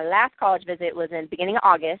college visit was in the beginning of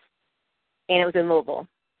August, and it was in Louisville.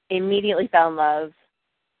 Immediately fell in love.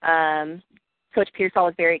 Coach Pearsall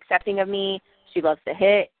was very accepting of me. She loves to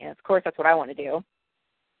hit, and of course that's what I want to do.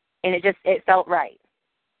 And it felt right.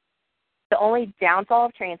 The only downfall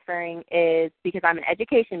of transferring is because I'm an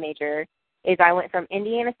education major, is I went from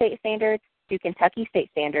Indiana State Standards to Kentucky State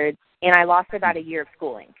Standards, and I lost about a year of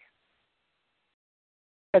schooling.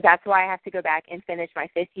 So that's why I have to go back and finish my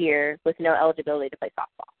 5th year with no eligibility to play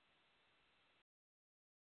softball.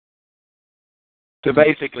 So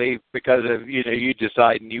basically, because of you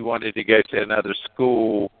deciding you wanted to go to another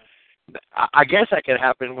school, I guess that could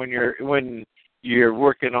happen when you're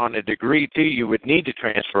working on a degree too. You would need to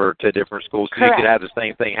transfer to different schools so you could have the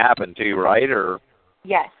same thing happen too, right? Or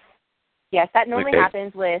yes, that normally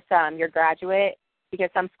happens with your graduate, because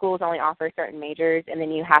some schools only offer certain majors, and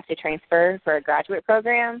then you have to transfer for a graduate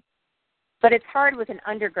program. But it's hard with an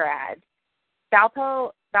undergrad.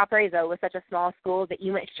 Valparaiso was such a small school that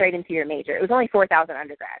you went straight into your major. It was only 4,000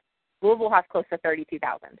 undergrads. Louisville has close to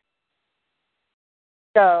 32,000.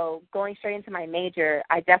 So going straight into my major,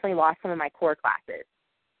 I definitely lost some of my core classes.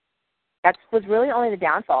 That was really only the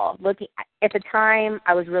downfall. At the time,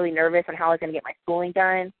 I was really nervous on how I was going to get my schooling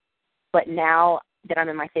done. But now that I'm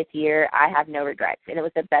in my 5th year, I have no regrets, and it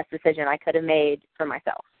was the best decision I could have made for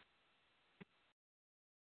myself.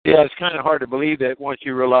 Yeah, it's kind of hard to believe that once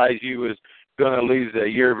you realize you was going to lose a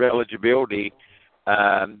year of eligibility,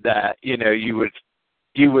 that you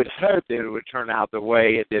would hope that it would turn out the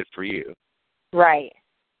way it did for you. Right.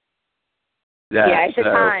 At the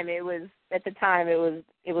time it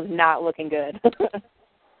was not looking good.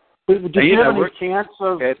 Did you have any chance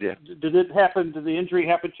of? Did it happen? Did the injury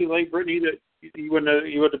happen too late, Brittany, that you would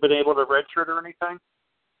have been able to redshirt or anything?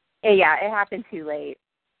 Yeah, it happened too late.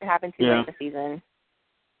 It happened too late in the season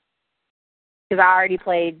because I already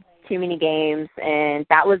played too many games, and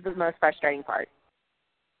that was the most frustrating part.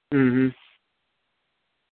 Mhm.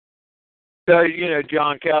 So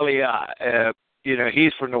John Kelly,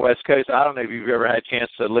 he's from the West Coast. I don't know if you've ever had a chance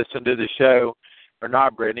to listen to the show or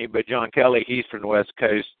not, Brittany, but John Kelly, he's from the West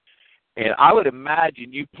Coast. And I would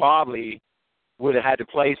imagine you probably would have had to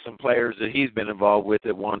play some players that he's been involved with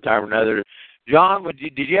at one time or another. John,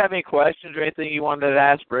 did you have any questions or anything you wanted to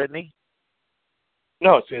ask Brittany?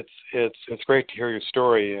 No, it's great to hear your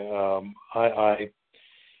story.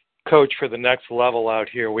 coach for the next level out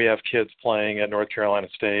here. We have kids playing at North Carolina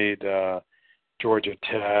State, Georgia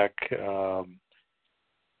Tech,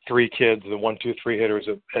 3 kids, the 1-2-3 hitters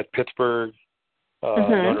at Pittsburgh,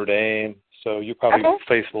 Notre Dame. So you probably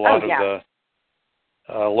face a lot of the.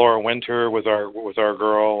 Laura Winter was our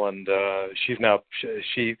girl, and she's now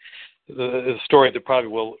the story that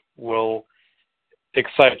probably will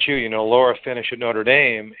excite you. You know, Laura finished at Notre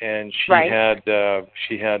Dame, and she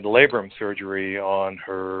had labrum surgery on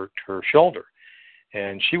her shoulder,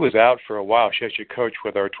 and she was out for a while. She actually coached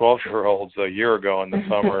with our 12-year-olds a year ago in the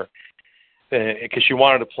summer because she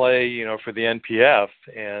wanted to play, you know, for the NPF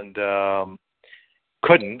and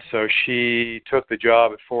couldn't. So she took the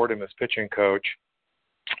job at Fordham as pitching coach,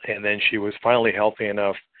 and then she was finally healthy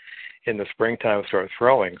enough in the springtime to start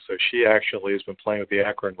throwing. So she actually has been playing with the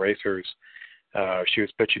Akron Racers. She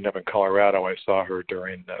was pitching up in Colorado. I saw her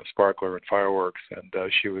during Sparkler and Fireworks,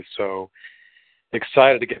 and she was so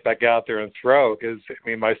excited to get back out there and throw. Because, I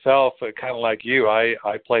mean, myself, kind of like you, I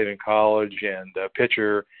played in college and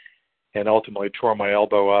pitcher, and ultimately tore my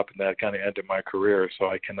elbow up, and that kind of ended my career. So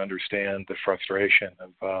I can understand the frustration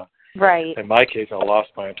of. In my case, I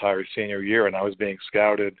lost my entire senior year, and I was being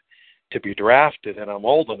scouted to be drafted, and I'm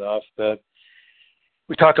old enough that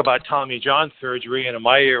we talk about Tommy John surgery, and in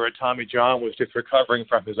my era, Tommy John was just recovering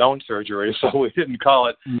from his own surgery, so we didn't call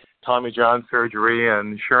it Tommy John surgery,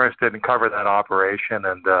 and insurance didn't cover that operation,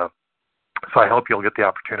 and so I hope you'll get the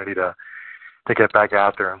opportunity to get back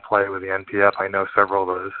out there and play with the NPF. I know several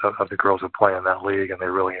of the girls who play in that league, and they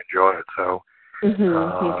really enjoy it, so me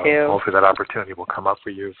too. Hopefully that opportunity will come up for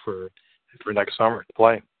you for next summer to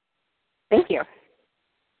play. Thank you.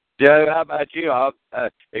 Joe, how about you?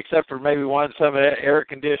 Except for maybe some of that air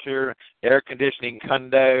conditioning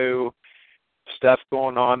condo stuff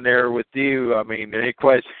going on there with you. I mean, any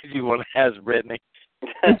questions you want to ask Brittany?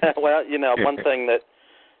 Well, you know,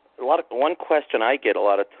 one question I get a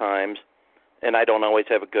lot of times, and I don't always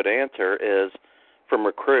have a good answer, is from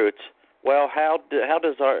recruits. Well, how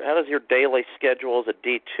does your daily schedule as a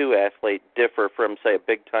D2 athlete differ from, say, a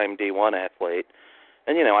big-time D1 athlete?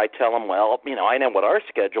 And, you know, I tell them, well, you know, I know what our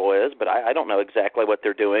schedule is, but I don't know exactly what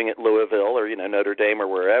they're doing at Louisville or, you know, Notre Dame or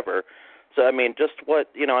wherever. So, I mean, just what,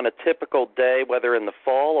 you know, on a typical day, whether in the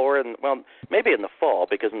fall or maybe in the fall,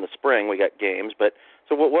 because in the spring we got games. But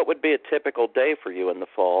so what would be a typical day for you in the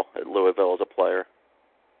fall at Louisville as a player?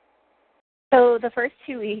 So the first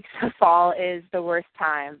 2 weeks of fall is the worst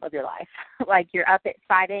time of your life. Like, you're up at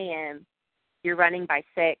 5 a.m., you're running by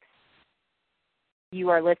 6, you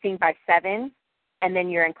are lifting by 7, and then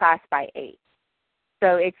you're in class by 8.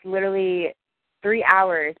 So it's literally 3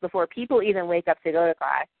 hours before people even wake up to go to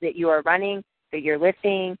class that you are running, that you're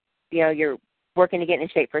lifting, you know, you're working to get in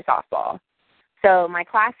shape for softball. So my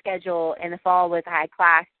class schedule in the fall was I had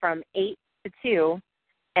class from 8 to 2,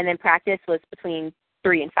 and then practice was between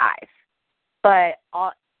 3 and 5. But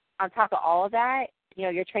on top of all of that, you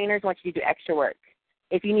know, your trainers want you to do extra work.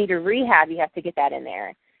 If you need to rehab, you have to get that in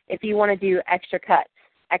there. If you want to do extra cuts,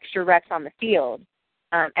 extra reps on the field,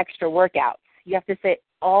 extra workouts, you have to fit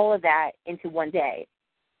all of that into one day.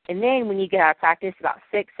 And then when you get out of practice about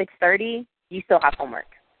 6:30, you still have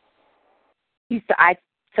homework. I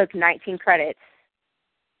took 19 credits,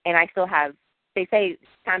 and I still have, they say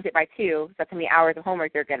times it by 2, that's how many hours of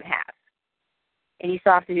homework they're going to have. And you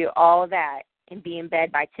still have to do all of that and be in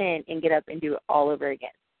bed by 10 and get up and do it all over again.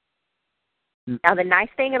 Now, the nice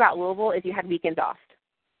thing about Louisville is you had weekends off.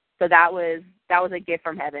 So that was a gift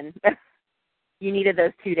from heaven. You needed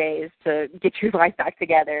those 2 days to get your life back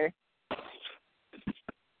together.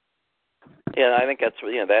 Yeah, I think that's,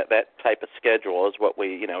 you know, that type of schedule is what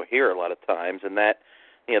we, you know, hear a lot of times, and that,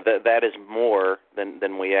 you know, that is more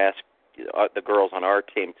than we ask the girls on our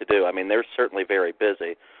team to do. I mean, they're certainly very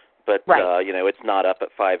busy. But, you know, it's not up at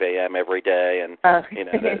 5 a.m. every day. And, you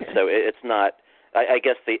know, so it's not, I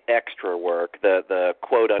guess the extra work, the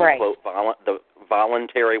quote-unquote, the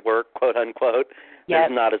voluntary work, quote-unquote,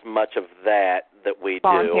 there's not as much of that we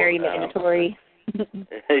voluntary, do. mandatory.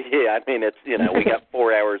 Yeah, I mean, it's, you know, we got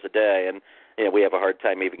 4 hours a day, and, you know, we have a hard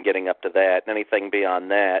time even getting up to that. Anything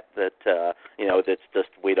beyond that, you know, that's just,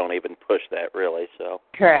 we don't even push that really, so.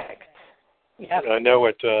 Correct. Yep. I know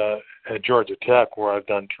at Georgia Tech, where I've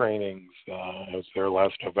done trainings, I was there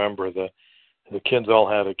last November, the kids all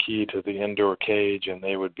had a key to the indoor cage, and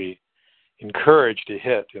they would be encouraged to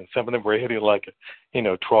hit. And some of them were hitting like, you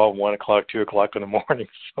know, 12, 1 o'clock, 2 o'clock in the morning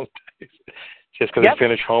some days, just because they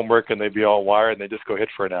finish homework and they'd be all wired and they just go hit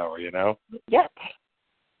for an hour, you know? Yep.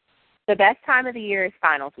 The best time of the year is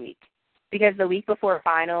finals week, because the week before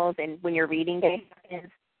finals and when your reading day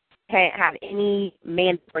happens, you can't have any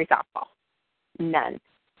mandatory softball. None.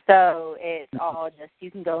 So it's all just,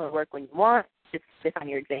 you can go and work when you want, just focus on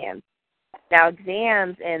your exams. Now,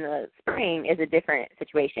 exams in the spring is a different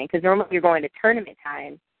situation because normally you're going to tournament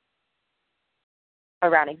time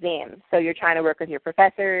around exams. So you're trying to work with your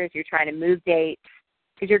professors, you're trying to move dates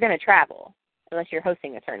because you're going to travel unless you're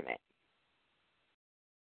hosting a tournament.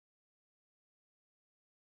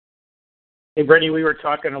 Hey, Brittany, we were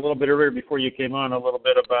talking a little bit earlier before you came on a little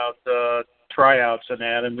bit about tryouts and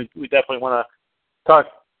that, and we definitely want to talk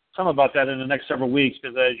some about that in the next several weeks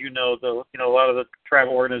because, as you know, a lot of the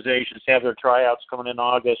travel organizations have their tryouts coming in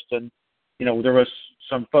August, and there was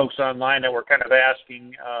some folks online that were kind of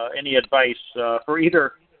asking any advice for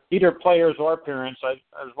either players or parents. I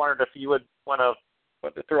was wondering if you would want to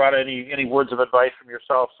throw out any words of advice from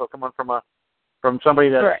yourself. So coming from somebody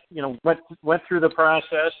that Right. went through the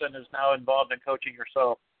process and is now involved in coaching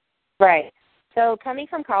yourself. Right. So coming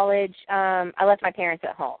from college, I left my parents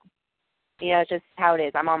at home. It's just how it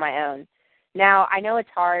is. I'm on my own. Now, I know it's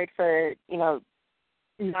hard for,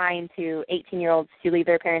 9 to 18-year-olds to leave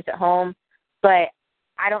their parents at home, but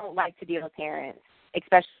I don't like to deal with parents,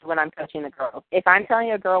 especially when I'm coaching the girls. If I'm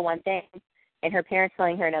telling a girl one thing and her parents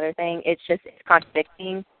telling her another thing, it's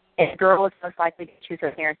contradicting, and the girl is most likely to choose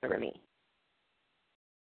her parents over me.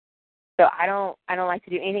 So I don't like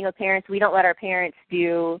to do anything with parents. We don't let our parents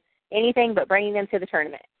do anything but bringing them to the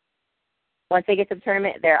tournament. Once they get to the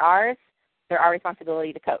tournament, they're ours. They're our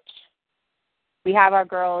responsibility to coach. We have our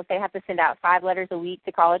girls, they have to send out 5 letters a week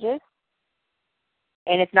to colleges.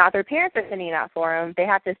 And it's not their parents that are sending it out for them. They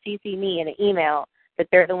have to CC me in an email that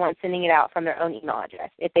they're the ones sending it out from their own email address.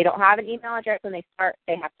 If they don't have an email address when they start,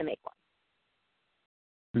 they have to make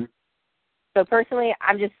one. Mm-hmm. So personally,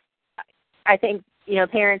 I think,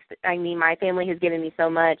 parents, my family has given me so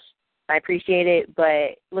much. I appreciate it.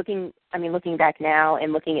 But looking back now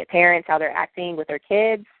and looking at parents, how they're acting with their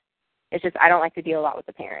kids, it's just I don't like to deal a lot with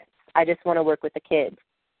the parents. I just want to work with the kids.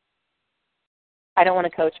 I don't want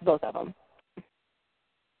to coach both of them.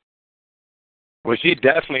 Well, she's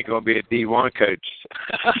definitely going to be a D1 coach.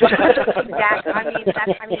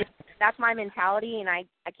 That's my mentality, and I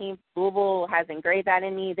came. Louisville has engraved that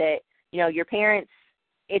in me that your parents.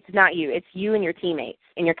 It's not you. It's you and your teammates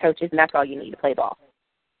and your coaches, and that's all you need to play ball.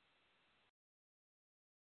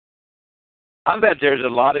 I bet there's a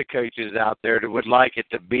lot of coaches out there that would like it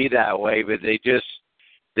to be that way, but they just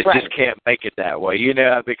can't make it that way,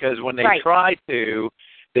 because when they try to,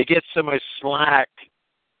 they get so much slack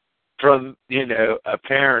from, a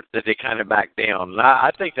parent that they kind of back down. And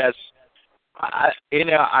I think that's, I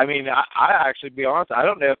actually, be honest, I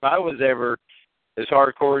don't know if I was ever as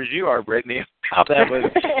hardcore as you are, Brittany, how that was,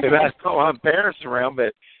 if I don't want parents around,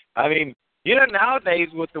 but, nowadays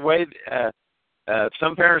with the way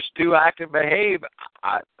some parents do act and behave,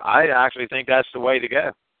 I actually think that's the way to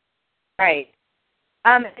go. Right.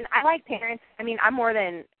 And I like parents. I'm more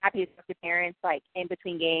than happy to talk to parents, like, in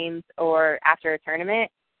between games or after a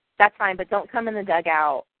tournament. That's fine, but don't come in the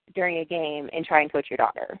dugout during a game and try and coach your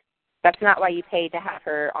daughter. That's not why you paid to have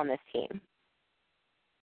her on this team.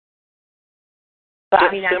 But,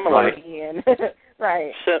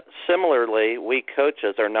 right. Similarly, we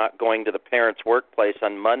coaches are not going to the parents' workplace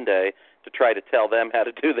on Monday to try to tell them how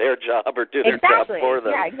to do their job or do their job for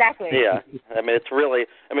them. Yeah, exactly. Yeah. It's really,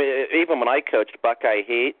 even when I coached Buckeye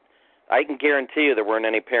Heat, I can guarantee you there weren't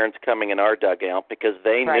any parents coming in our dugout because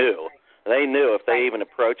they knew. They knew if they even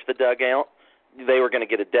approached the dugout, they were going to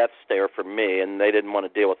get a death stare from me, and they didn't want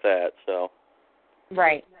to deal with that. So.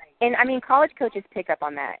 Right. And, college coaches pick up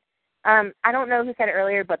on that. I don't know who said it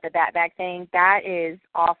earlier, but the bat bag thing, that is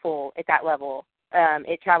awful at that level,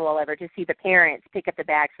 at travel level, to see the parents pick up the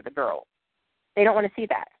bags for the girls. They don't want to see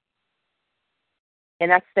that. And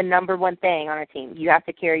that's the number one thing on our team. You have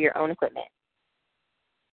to carry your own equipment.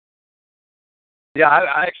 Yeah,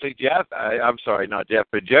 I actually, Jeff, I'm sorry, not Jeff,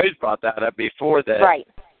 but Joe's brought that up before that. Right.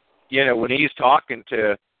 When he's talking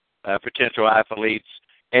to potential athletes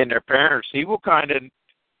and their parents, he will kind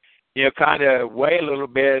of weigh a little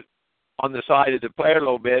bit on the side of the player a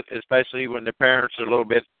little bit, especially when the parents are a little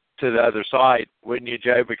bit to the other side, wouldn't you,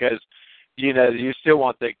 Joe? Because, you still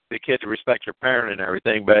want the kid to respect your parent and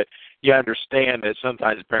everything, but you understand that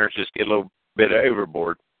sometimes the parents just get a little bit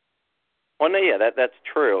overboard. Well, no, yeah, that's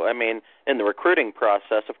true. In the recruiting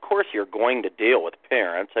process, of course, you're going to deal with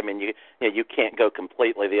parents. You can't go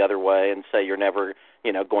completely the other way and say you're never,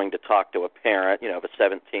 going to talk to a parent, of a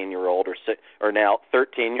 17-year-old or now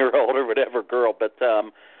 13-year-old or whatever girl. But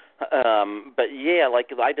yeah, like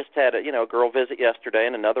I just had a girl visit yesterday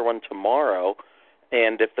and another one tomorrow,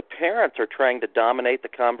 and if the parents are trying to dominate the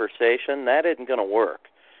conversation, that isn't going to work.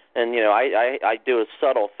 And I do a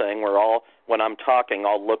subtle thing where when I'm talking,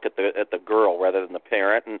 I'll look at the girl rather than the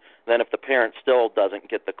parent, and then if the parent still doesn't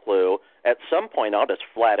get the clue, at some point I'll just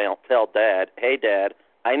flat out tell Dad, "Hey, Dad,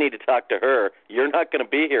 I need to talk to her. You're not going to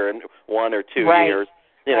be here in 1 or 2 years.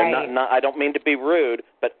 You know, not I don't mean to be rude,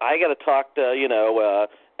 but I got to talk to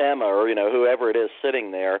Emma or whoever it is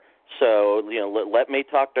sitting there. So let me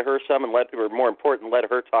talk to her some, and or more important, let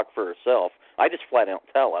her talk for herself." I just flat out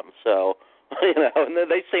tell them. So and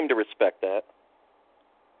they seem to respect that.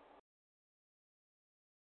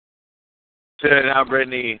 So now,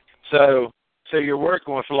 Brittany, so you're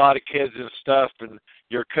working with a lot of kids and stuff, and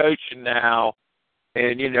you're coaching now,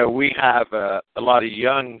 and we have a lot of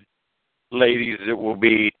young ladies that will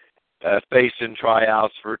be facing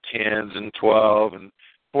tryouts for 10s and 12 and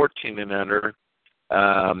 14 and under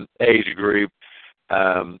age group.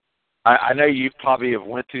 I know you probably have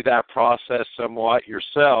went through that process somewhat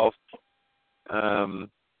yourself, not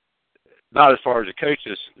as far as a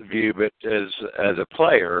coach's view, but as a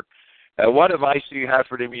player. What advice do you have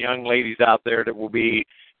for them young ladies out there that will be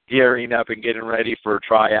gearing up and getting ready for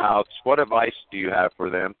tryouts? What advice do you have for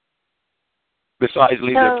them besides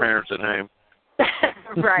leaving their parents at home?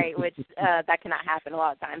 Right, which that cannot happen a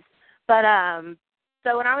lot of times. But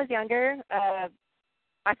so when I was younger,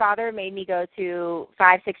 my father made me go to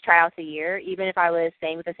 5-6 tryouts a year, even if I was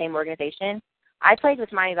staying with the same organization. I played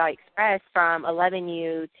with Miami Valley Express from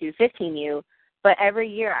 11U to 15U, but every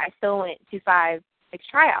year I still went to 5-6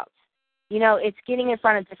 tryouts. It's getting in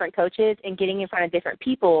front of different coaches and getting in front of different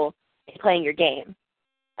people and playing your game.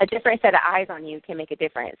 A different set of eyes on you can make a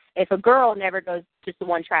difference. If a girl never goes just to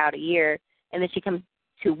 1 tryout a year and then she comes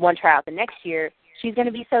to 1 tryout the next year, she's going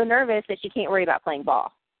to be so nervous that she can't worry about playing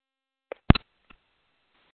ball.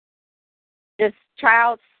 Just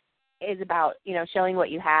tryouts is about, showing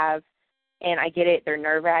what you have, and I get it, they're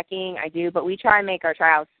nerve-wracking, I do, but we try and make our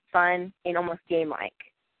tryouts fun and almost game-like.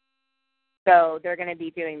 So they're going to be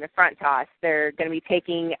doing the front toss. They're going to be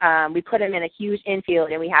taking, we put them in a huge infield,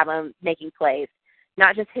 and we have them making plays.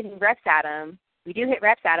 Not just hitting reps at them. We do hit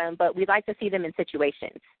reps at them, but we'd like to see them in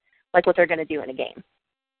situations, like what they're going to do in a game.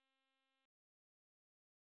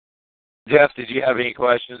 Jeff, did you have any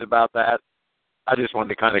questions about that? I just wanted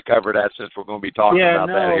to kind of cover that since we're going to be talking about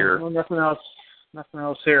that here. No, nothing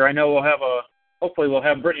else here. I know hopefully we'll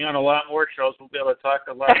have Brittany on a lot more shows. We'll be able to talk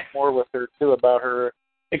a lot more with her, too, about her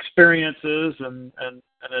experiences and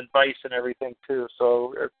advice and everything, too.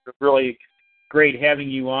 So it's really great having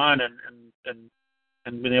you on and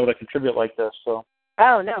being able to contribute like this. So.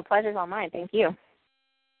 Oh, no, pleasure's all mine. Thank you.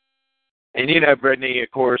 And, Brittany, of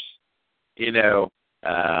course,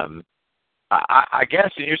 I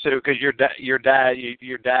guess, and you're saying because your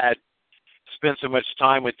dad spent so much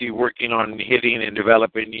time with you working on hitting and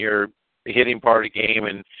developing your hitting part of the game,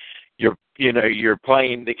 and you're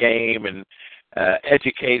playing the game and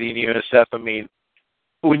educating you and stuff. I mean,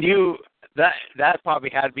 when that probably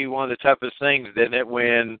had to be one of the toughest things, didn't it?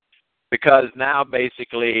 Because now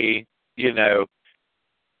basically, the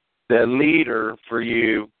leader for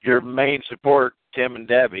you, your main support, Tim and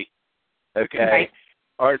Debbie, okay. Right.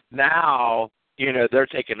 Are now, they're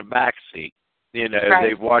taking a back seat. Right.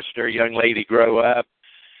 They've watched their young lady grow up,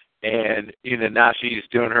 and, now she's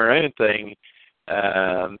doing her own thing.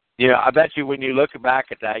 I bet you when you look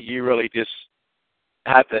back at that, you really just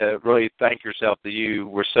have to really thank yourself that you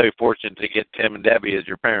were so fortunate to get Tim and Debbie as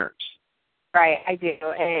your parents. Right, I do,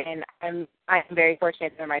 and I'm very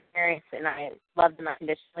fortunate they're my parents, and I love them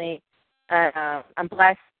unconditionally. I'm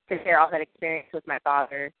blessed to share all that experience with my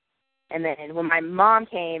father. And then when my mom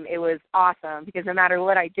came, it was awesome because no matter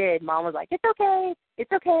what I did, Mom was like, "It's okay,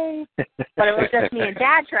 it's okay." But it was just me and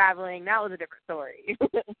Dad traveling. That was a different story.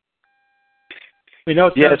 We know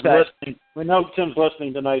Tim's listening. We know Tim's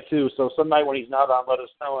listening tonight too. So some night when he's not on, let us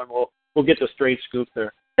know, and we'll get the straight scoop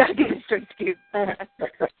there. Get the straight scoop.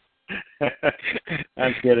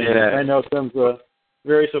 I'm kidding. Yeah. I know Tim's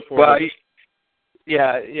very supportive. Well,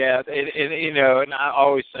 yeah, and I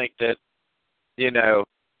always think that,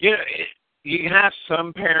 you have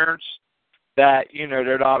some parents that,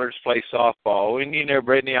 their daughters play softball. And,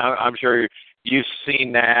 Brittany, I'm sure you've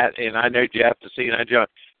seen that, and I know Jeff has seen that. John,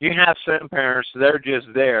 you have some parents, they're just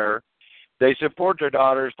there. They support their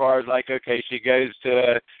daughter as far as like, okay, she goes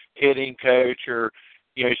to a hitting coach, or,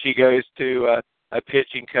 she goes to a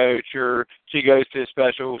pitching coach, or she goes to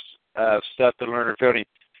special stuff to learn her fielding.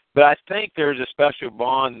 But I think there's a special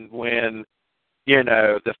bond when,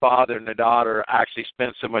 the father and the daughter actually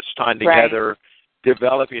spend so much time together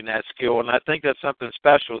developing that skill. And I think that's something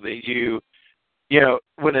special that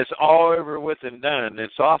when it's all over with and done in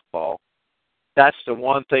softball, that's the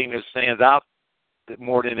one thing that stands out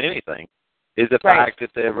more than anything is the fact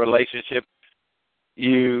that the relationship,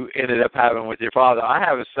 you ended up having with your father. I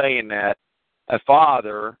have a saying that a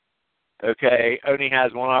father, okay, only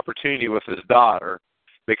has one opportunity with his daughter,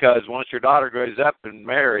 because once your daughter grows up and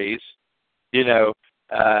marries, you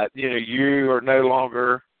are no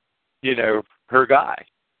longer, her guy.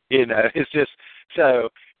 It's just so,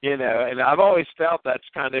 and I've always felt that's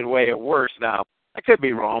kind of the way it works. Now, I could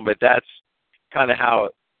be wrong, but that's kind of how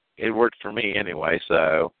it worked for me anyway.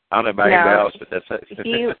 So I don't know about anybody else, but that's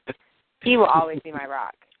it. He will always be my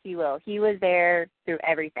rock. He will. He was there through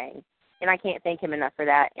everything, and I can't thank him enough for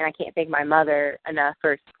that. And I can't thank my mother enough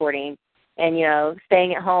for supporting and,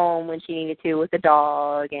 staying at home when she needed to with the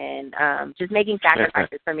dog, and just making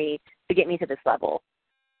sacrifices for me to get me to this level.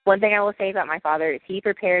 One thing I will say about my father is he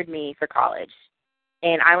prepared me for college,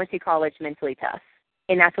 and I went to college mentally tough,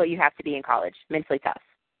 and that's what you have to be in college, mentally tough.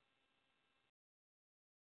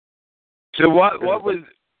 So what was,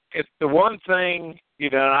 if the one thing,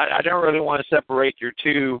 I don't really want to separate your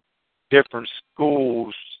two different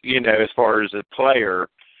schools, as far as a player,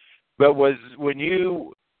 but was when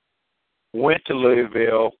you went to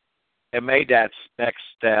Louisville and made that next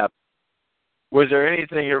step, was there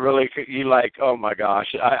anything you like, oh my gosh,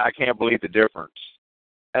 I can't believe the difference?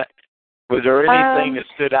 Was there anything that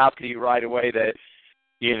stood out to you right away that,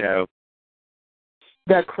 the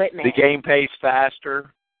equipment. The game pace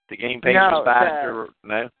faster? The game pace was faster?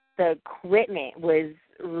 No? The equipment was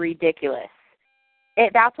ridiculous.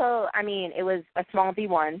 It was a small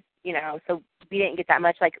D1, so we didn't get that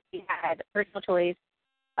much. Like, we had personal choice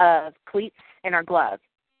of cleats and our gloves.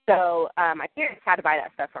 So my parents had to buy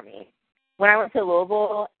that stuff for me. When I went to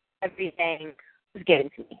Louisville, everything was given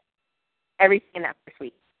to me. Everything in that first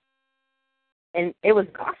week. And it was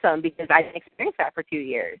awesome because I didn't experience that for 2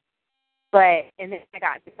 years. And then I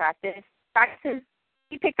got into practice. Practices,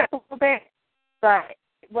 he picked up a little bit, but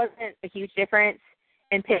it wasn't a huge difference.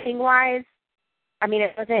 And pitching-wise,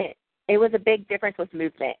 it was a big difference with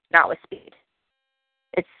movement, not with speed.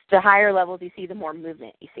 It's the higher levels you see, the more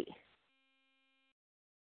movement you see.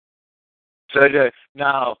 So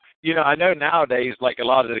now, I know nowadays, like a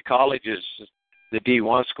lot of the colleges, the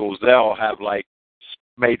D1 schools, they'll have like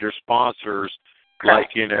major sponsors,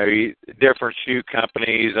 Correct. like, different shoe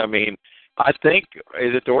companies. I think,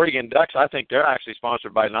 is it the Oregon Ducks? I think they're actually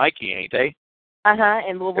sponsored by Nike, ain't they?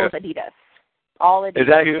 And Louisville's Adidas. All Adidas. Is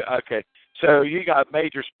that who? Okay. So you got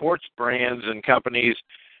major sports brands and companies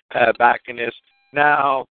backing this.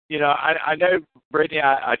 Now, I know, Brittany,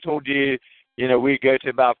 I told you, we go to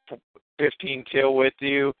about 15 till with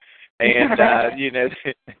you, and, but,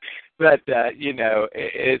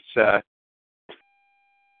 it's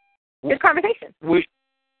good conversation. We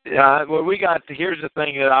got, here's the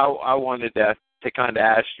thing that I wanted to kind of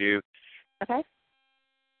ask you. Okay.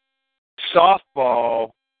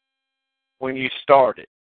 Softball, when you started,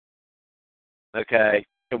 okay,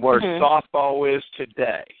 and where softball is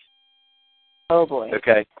today. Oh, boy.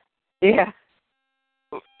 Okay. Yeah.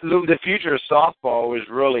 The future of softball is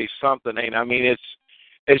really something, and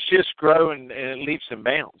it's just growing in leaps and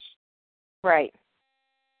bounds. Right.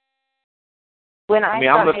 When I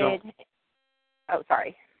started, oh,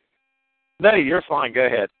 sorry. No, you're fine. Go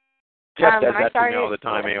ahead. Jeff does that to me all the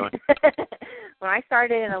time, anyway. When I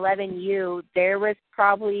started in 11U, there was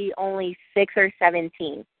probably only 6 or 7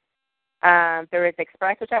 teams. There was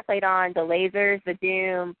Express, which I played on, the Lasers, the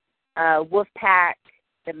Doom, Wolfpack,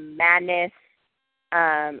 the Madness,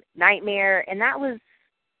 Nightmare, and that was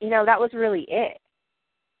really it.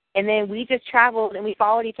 And then we just traveled and we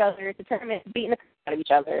followed each other to tournaments, beating the crap out of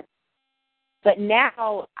each other. But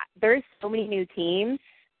now there's so many new teams,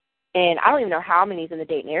 and I don't even know how many's in the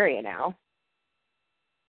Dayton area now.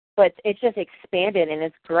 But it's just expanded and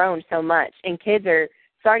it's grown so much, and kids are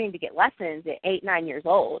starting to get lessons at 8, 9 years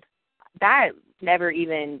old. That never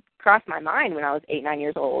even crossed my mind when I was 8, 9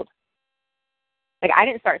 years old. Like, I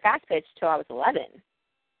didn't start fast pitch till I was 11.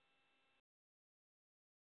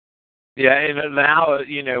 Yeah, and now,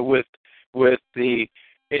 with the,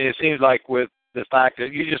 and it seems like with the fact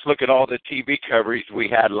that you just look at all the TV coverage we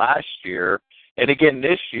had last year, and again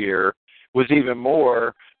this year was even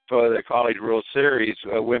more for the College World Series,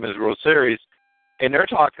 Women's World Series, and they're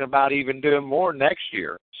talking about even doing more next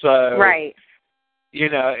year. So, right.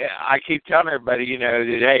 I keep telling everybody, that,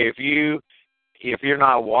 hey, if you're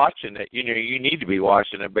not watching it, you need to be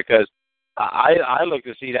watching it, because I look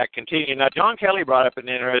to see that continue. Now, John Kelly brought up an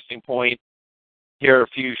interesting point here a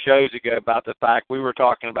few shows ago about the fact we were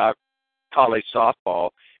talking about college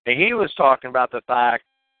softball, and he was talking about the fact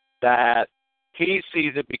that he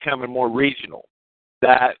sees it becoming more regional,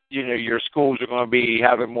 that, your schools are going to be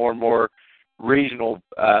having more and more regional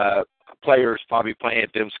players probably playing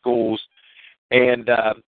at them schools. And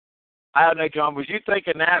I don't know, John, was you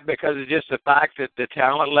thinking that because of just the fact that the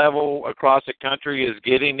talent level across the country is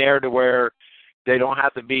getting there to where they don't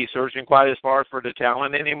have to be searching quite as far for the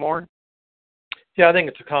talent anymore? Yeah, I think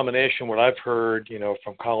it's a combination. What I've heard,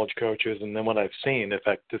 from college coaches, and then what I've seen, in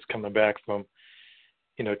fact, this coming back from,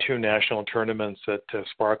 2 national tournaments at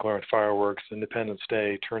Sparkler and Fireworks, Independence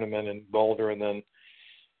Day tournament in Boulder, and then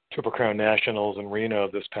Triple Crown Nationals in Reno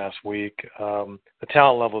this past week. The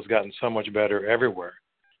talent level has gotten so much better everywhere.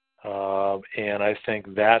 And I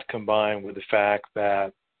think that combined with the fact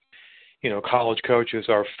that, college coaches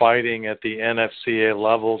are fighting at the NFCA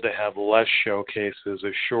level to have less showcases,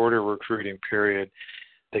 a shorter recruiting period.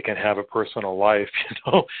 They can have a personal life,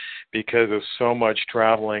 because of so much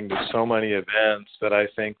traveling to so many events that I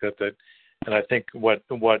think and I think what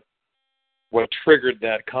triggered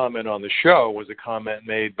that comment on the show was a comment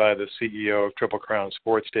made by the CEO of Triple Crown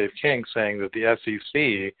Sports, Dave King, saying that the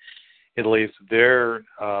SEC, at least their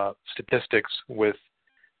statistics with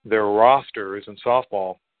their rosters in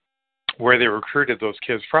softball, where they recruited those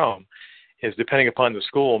kids from, is depending upon the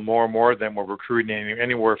school, more and more of them were recruiting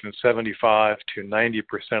anywhere from 75 to 90%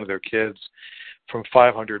 of their kids from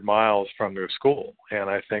 500 miles from their school. And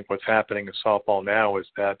I think what's happening in softball now is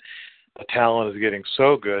that the talent is getting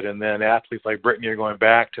so good, and then athletes like Brittany are going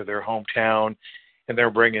back to their hometown, and they're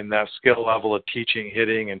bringing that skill level of teaching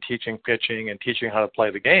hitting and teaching pitching and teaching how to play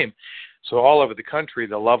the game. So all over the country,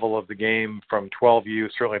 the level of the game from 12U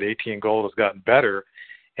certainly to 18 gold has gotten better,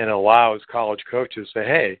 and it allows college coaches to say,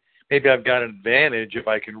 hey, maybe I've got an advantage if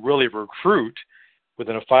I can really recruit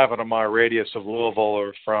within a 500-mile radius of Louisville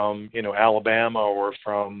or from, Alabama or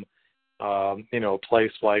from, a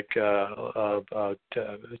place like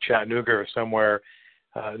Chattanooga or somewhere.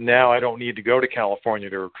 Now I don't need to go to California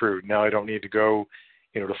to recruit. Now I don't need to go,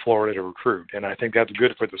 to Florida to recruit. And I think that's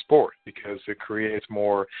good for the sport because it creates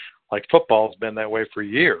more, like football's been that way for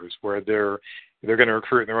years, where they're going to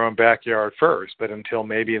recruit in their own backyard first. But until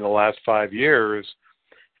maybe in the last 5 years,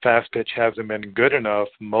 fast pitch hasn't been good enough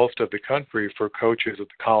most of the country for coaches at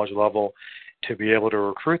the college level to be able to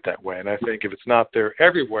recruit that way. And I think if it's not there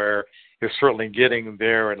everywhere, it's certainly getting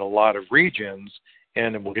there in a lot of regions,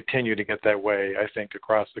 and it will continue to get that way, I think,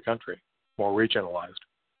 across the country, more regionalized.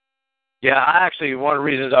 Yeah, one of the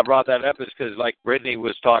reasons I brought that up is because, like Brittany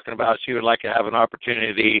was talking about, she would like to have an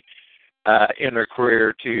opportunity in her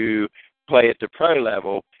career to play at the pro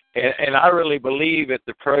level. And I really believe if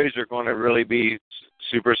the pros are going to really be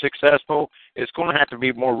super successful, it's going to have to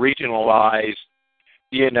be more regionalized,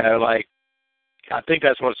 like I think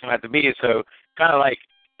that's what it's going to have to be. So kind of like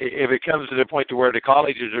if it comes to the point to where the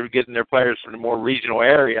colleges are getting their players from the more regional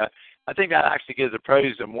area, I think that actually gives the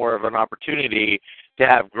pros more of an opportunity to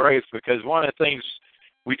have growth, because one of the things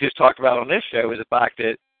we just talked about on this show is the fact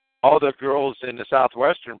that all the girls in the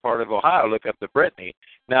southwestern part of Ohio look up to Brittany.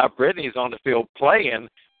 Now, Brittany's on the field playing,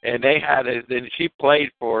 and then she played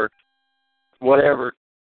for whatever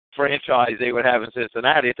franchise they would have in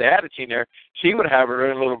Cincinnati. If they had a team there, she would have her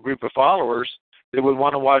own little group of followers that would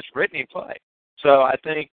want to watch Brittany play. So I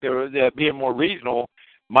think being more regional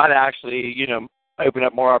might actually, open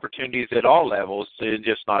up more opportunities at all levels and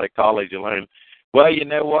just not at college alone. Well, you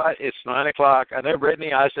know what? It's 9 o'clock. I know,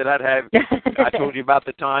 Brittany, I said I told you about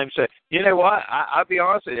the time. So, you know what? I'll be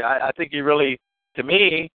honest with you. I think you really, to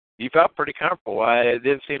me, you felt pretty comfortable. It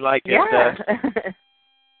didn't seem like it.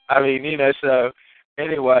 So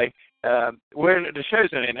anyway, the show's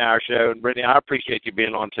only an hour show, and Brittany, I appreciate you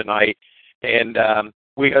being on tonight. And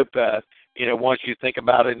we hope, once you think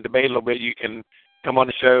about it and debate a little bit, you can come on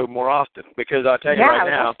the show more often. Because I'll tell you right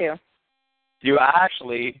now, you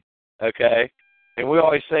actually, and we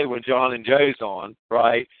always say when John and Joe's on,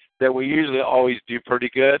 right, that we usually always do pretty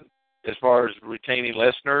good as far as retaining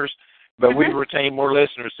listeners, but we retain more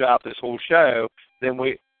listeners throughout this whole show than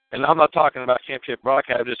and I'm not talking about championship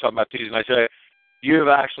broadcast, I'm just talking about Tuesday night show. You have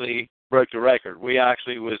actually broke the record. We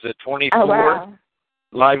actually was at 24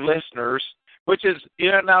 live listeners, which is,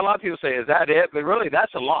 now a lot of people say, is that it? But really,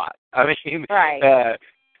 that's a lot. I mean, right.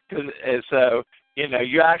 So,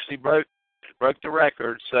 you actually broke the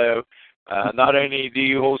record. So not only do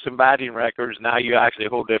you hold some batting records, now you actually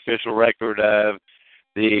hold the official record of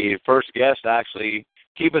the first guest to actually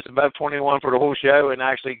keep us above 21 for the whole show and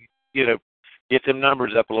actually, get them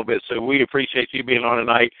numbers up a little bit. So we appreciate you being on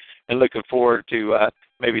tonight and looking forward to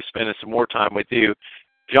maybe spending some more time with you.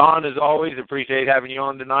 John, as always, appreciate having you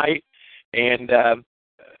on tonight. And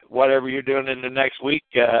whatever you're doing in the next week,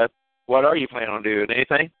 what are you planning on doing?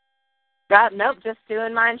 Anything? Nope, just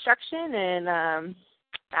doing my instruction, and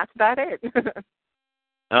that's about it.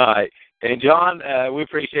 All right. And, John, we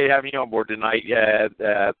appreciate having you on board tonight.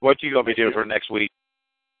 What you going to be doing for next week?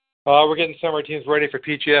 We're getting summer teams ready for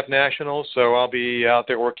PGF Nationals, so I'll be out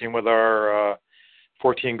there working with our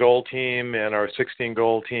 14-goal team and our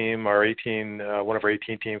 16-goal team. Our 18, one of our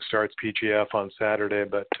 18 teams starts PGF on Saturday,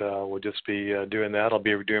 but we'll just be doing that. I'll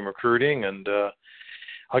be doing recruiting, and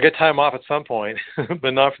I'll get time off at some point,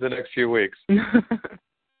 but not for the next few weeks.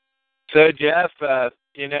 So, Jeff, I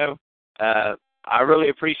really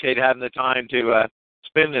appreciate having the time to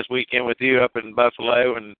spend this weekend with you up in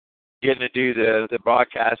Buffalo and getting to do the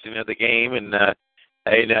broadcasting of the game. And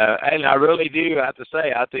I really do have to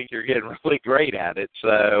say, I think you're getting really great at it.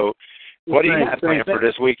 So, what do you have planned for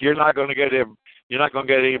this week? You're not going to go to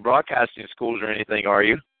any broadcasting schools or anything, are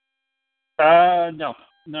you? No.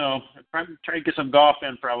 I'm trying to get some golf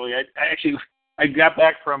in. Probably. I got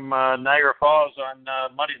back from Niagara Falls on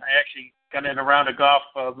Monday. I actually got in a round of golf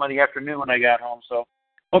Monday afternoon when I got home. So,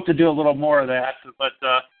 hope to do a little more of that. But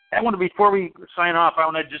before we sign off, I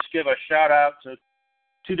want to just give a shout out to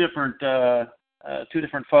two different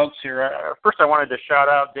folks here. First, I wanted to shout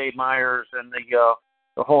out Dave Myers and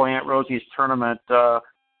the whole Aunt Rosie's tournament.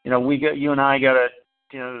 You and I got a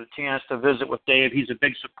chance to visit with Dave. He's a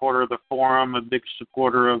big supporter of the forum, a big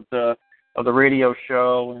supporter of the radio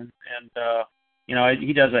show, and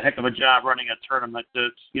he does a heck of a job running a tournament.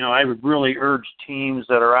 I would really urge teams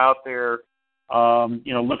that are out there,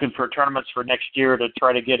 looking for tournaments for next year to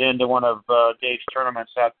try to get into one of Dave's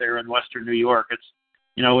tournaments out there in Western New York. It's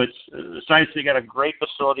nice. They got a great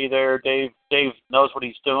facility there. Dave knows what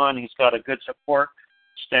he's doing. He's got a good support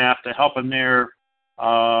staff to help him there.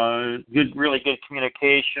 Really good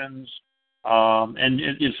communications, and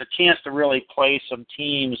it's a chance to really play some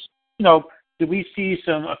teams. Do we see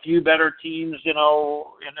a few better teams, in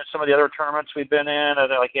some of the other tournaments we've been in,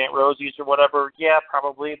 like Aunt Rosie's or whatever? Yeah,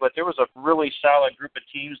 probably. But there was a really solid group of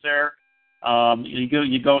teams there.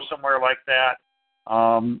 You go somewhere like that.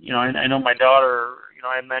 I know my daughter.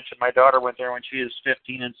 I mentioned my daughter went there when she was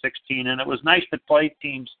 15 and 16, and it was nice to play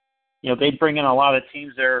teams. They bring in a lot of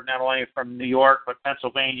teams there, not only from New York but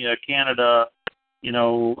Pennsylvania, Canada. There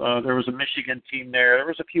was a Michigan team there. There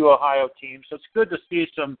was a few Ohio teams. So it's good to see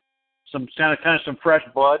some fresh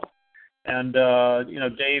blood. And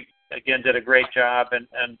Dave again did a great job, and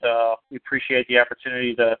we appreciate the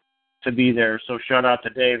opportunity to be there. So shout out to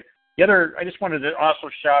Dave. I just wanted to also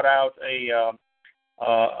shout out a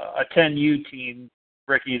 10U team,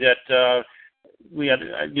 Ricky, that we had.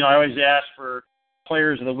 I always ask for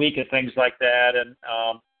players of the week and things like that. And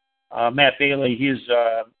Matt Bailey, his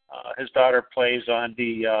daughter plays on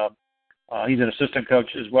the. He's an assistant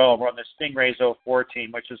coach as well. We're on the Stingrays 04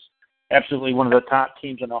 team, which is absolutely one of the top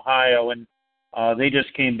teams in Ohio. And they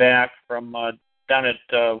just came back from down at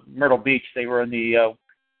Myrtle Beach. They were in the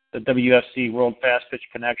WFC World Fast Pitch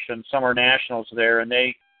Connection Summer Nationals there, and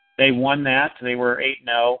they won that. They were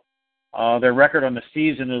 8-0. Their record on the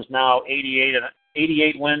season is now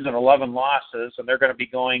 88 wins and 11 losses, and they're going to be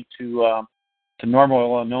going to Normal,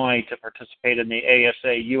 Illinois to participate in the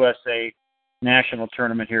ASA USA National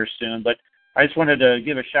Tournament here soon. But I just wanted to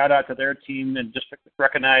give a shout-out to their team and just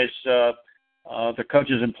recognize the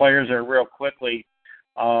coaches and players there real quickly.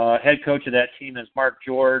 Head coach of that team is Mark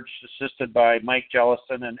George, assisted by Mike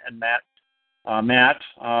Jellison and Matt.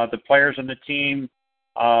 The players on the team,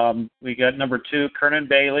 we got number 2, Kernan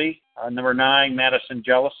Bailey, number 9, Madison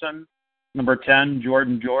Jellison, number 10,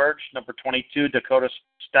 Jordan George, number 22, Dakota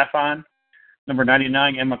Stefan, number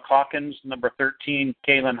 99, Emma Calkins, number 13,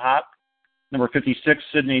 Kaylin Hopp, number 56,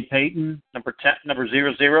 Sydney Payton, number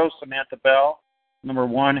 00, Samantha Bell, number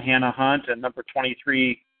 1, Hannah Hunt, and number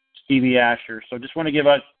 23, Stevie Asher. So just want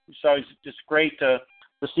to it's always just great to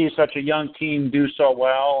see such a young team do so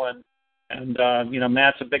well, and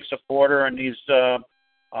Matt's a big supporter, and he's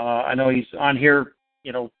I know he's on here,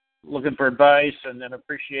 looking for advice and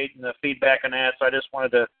appreciating the feedback and that. So I just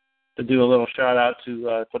wanted to do a little shout out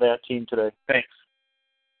to that team today. Thanks.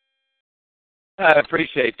 I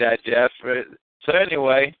appreciate that, Jeff. So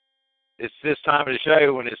anyway, it's this time of the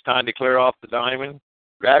show when it's time to clear off the diamond.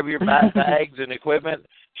 Grab your bags and equipment,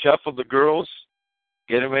 shuffle the girls,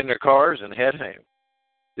 get them in their cars, and head home.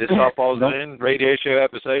 This Softball's In radio show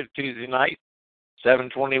episode Tuesday night,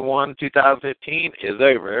 7/21/2015 is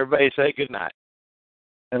over. Everybody say good night.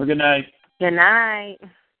 Have a good night. Good night.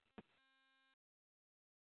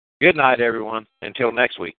 Good night, everyone. Until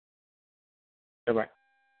next week. Bye-bye.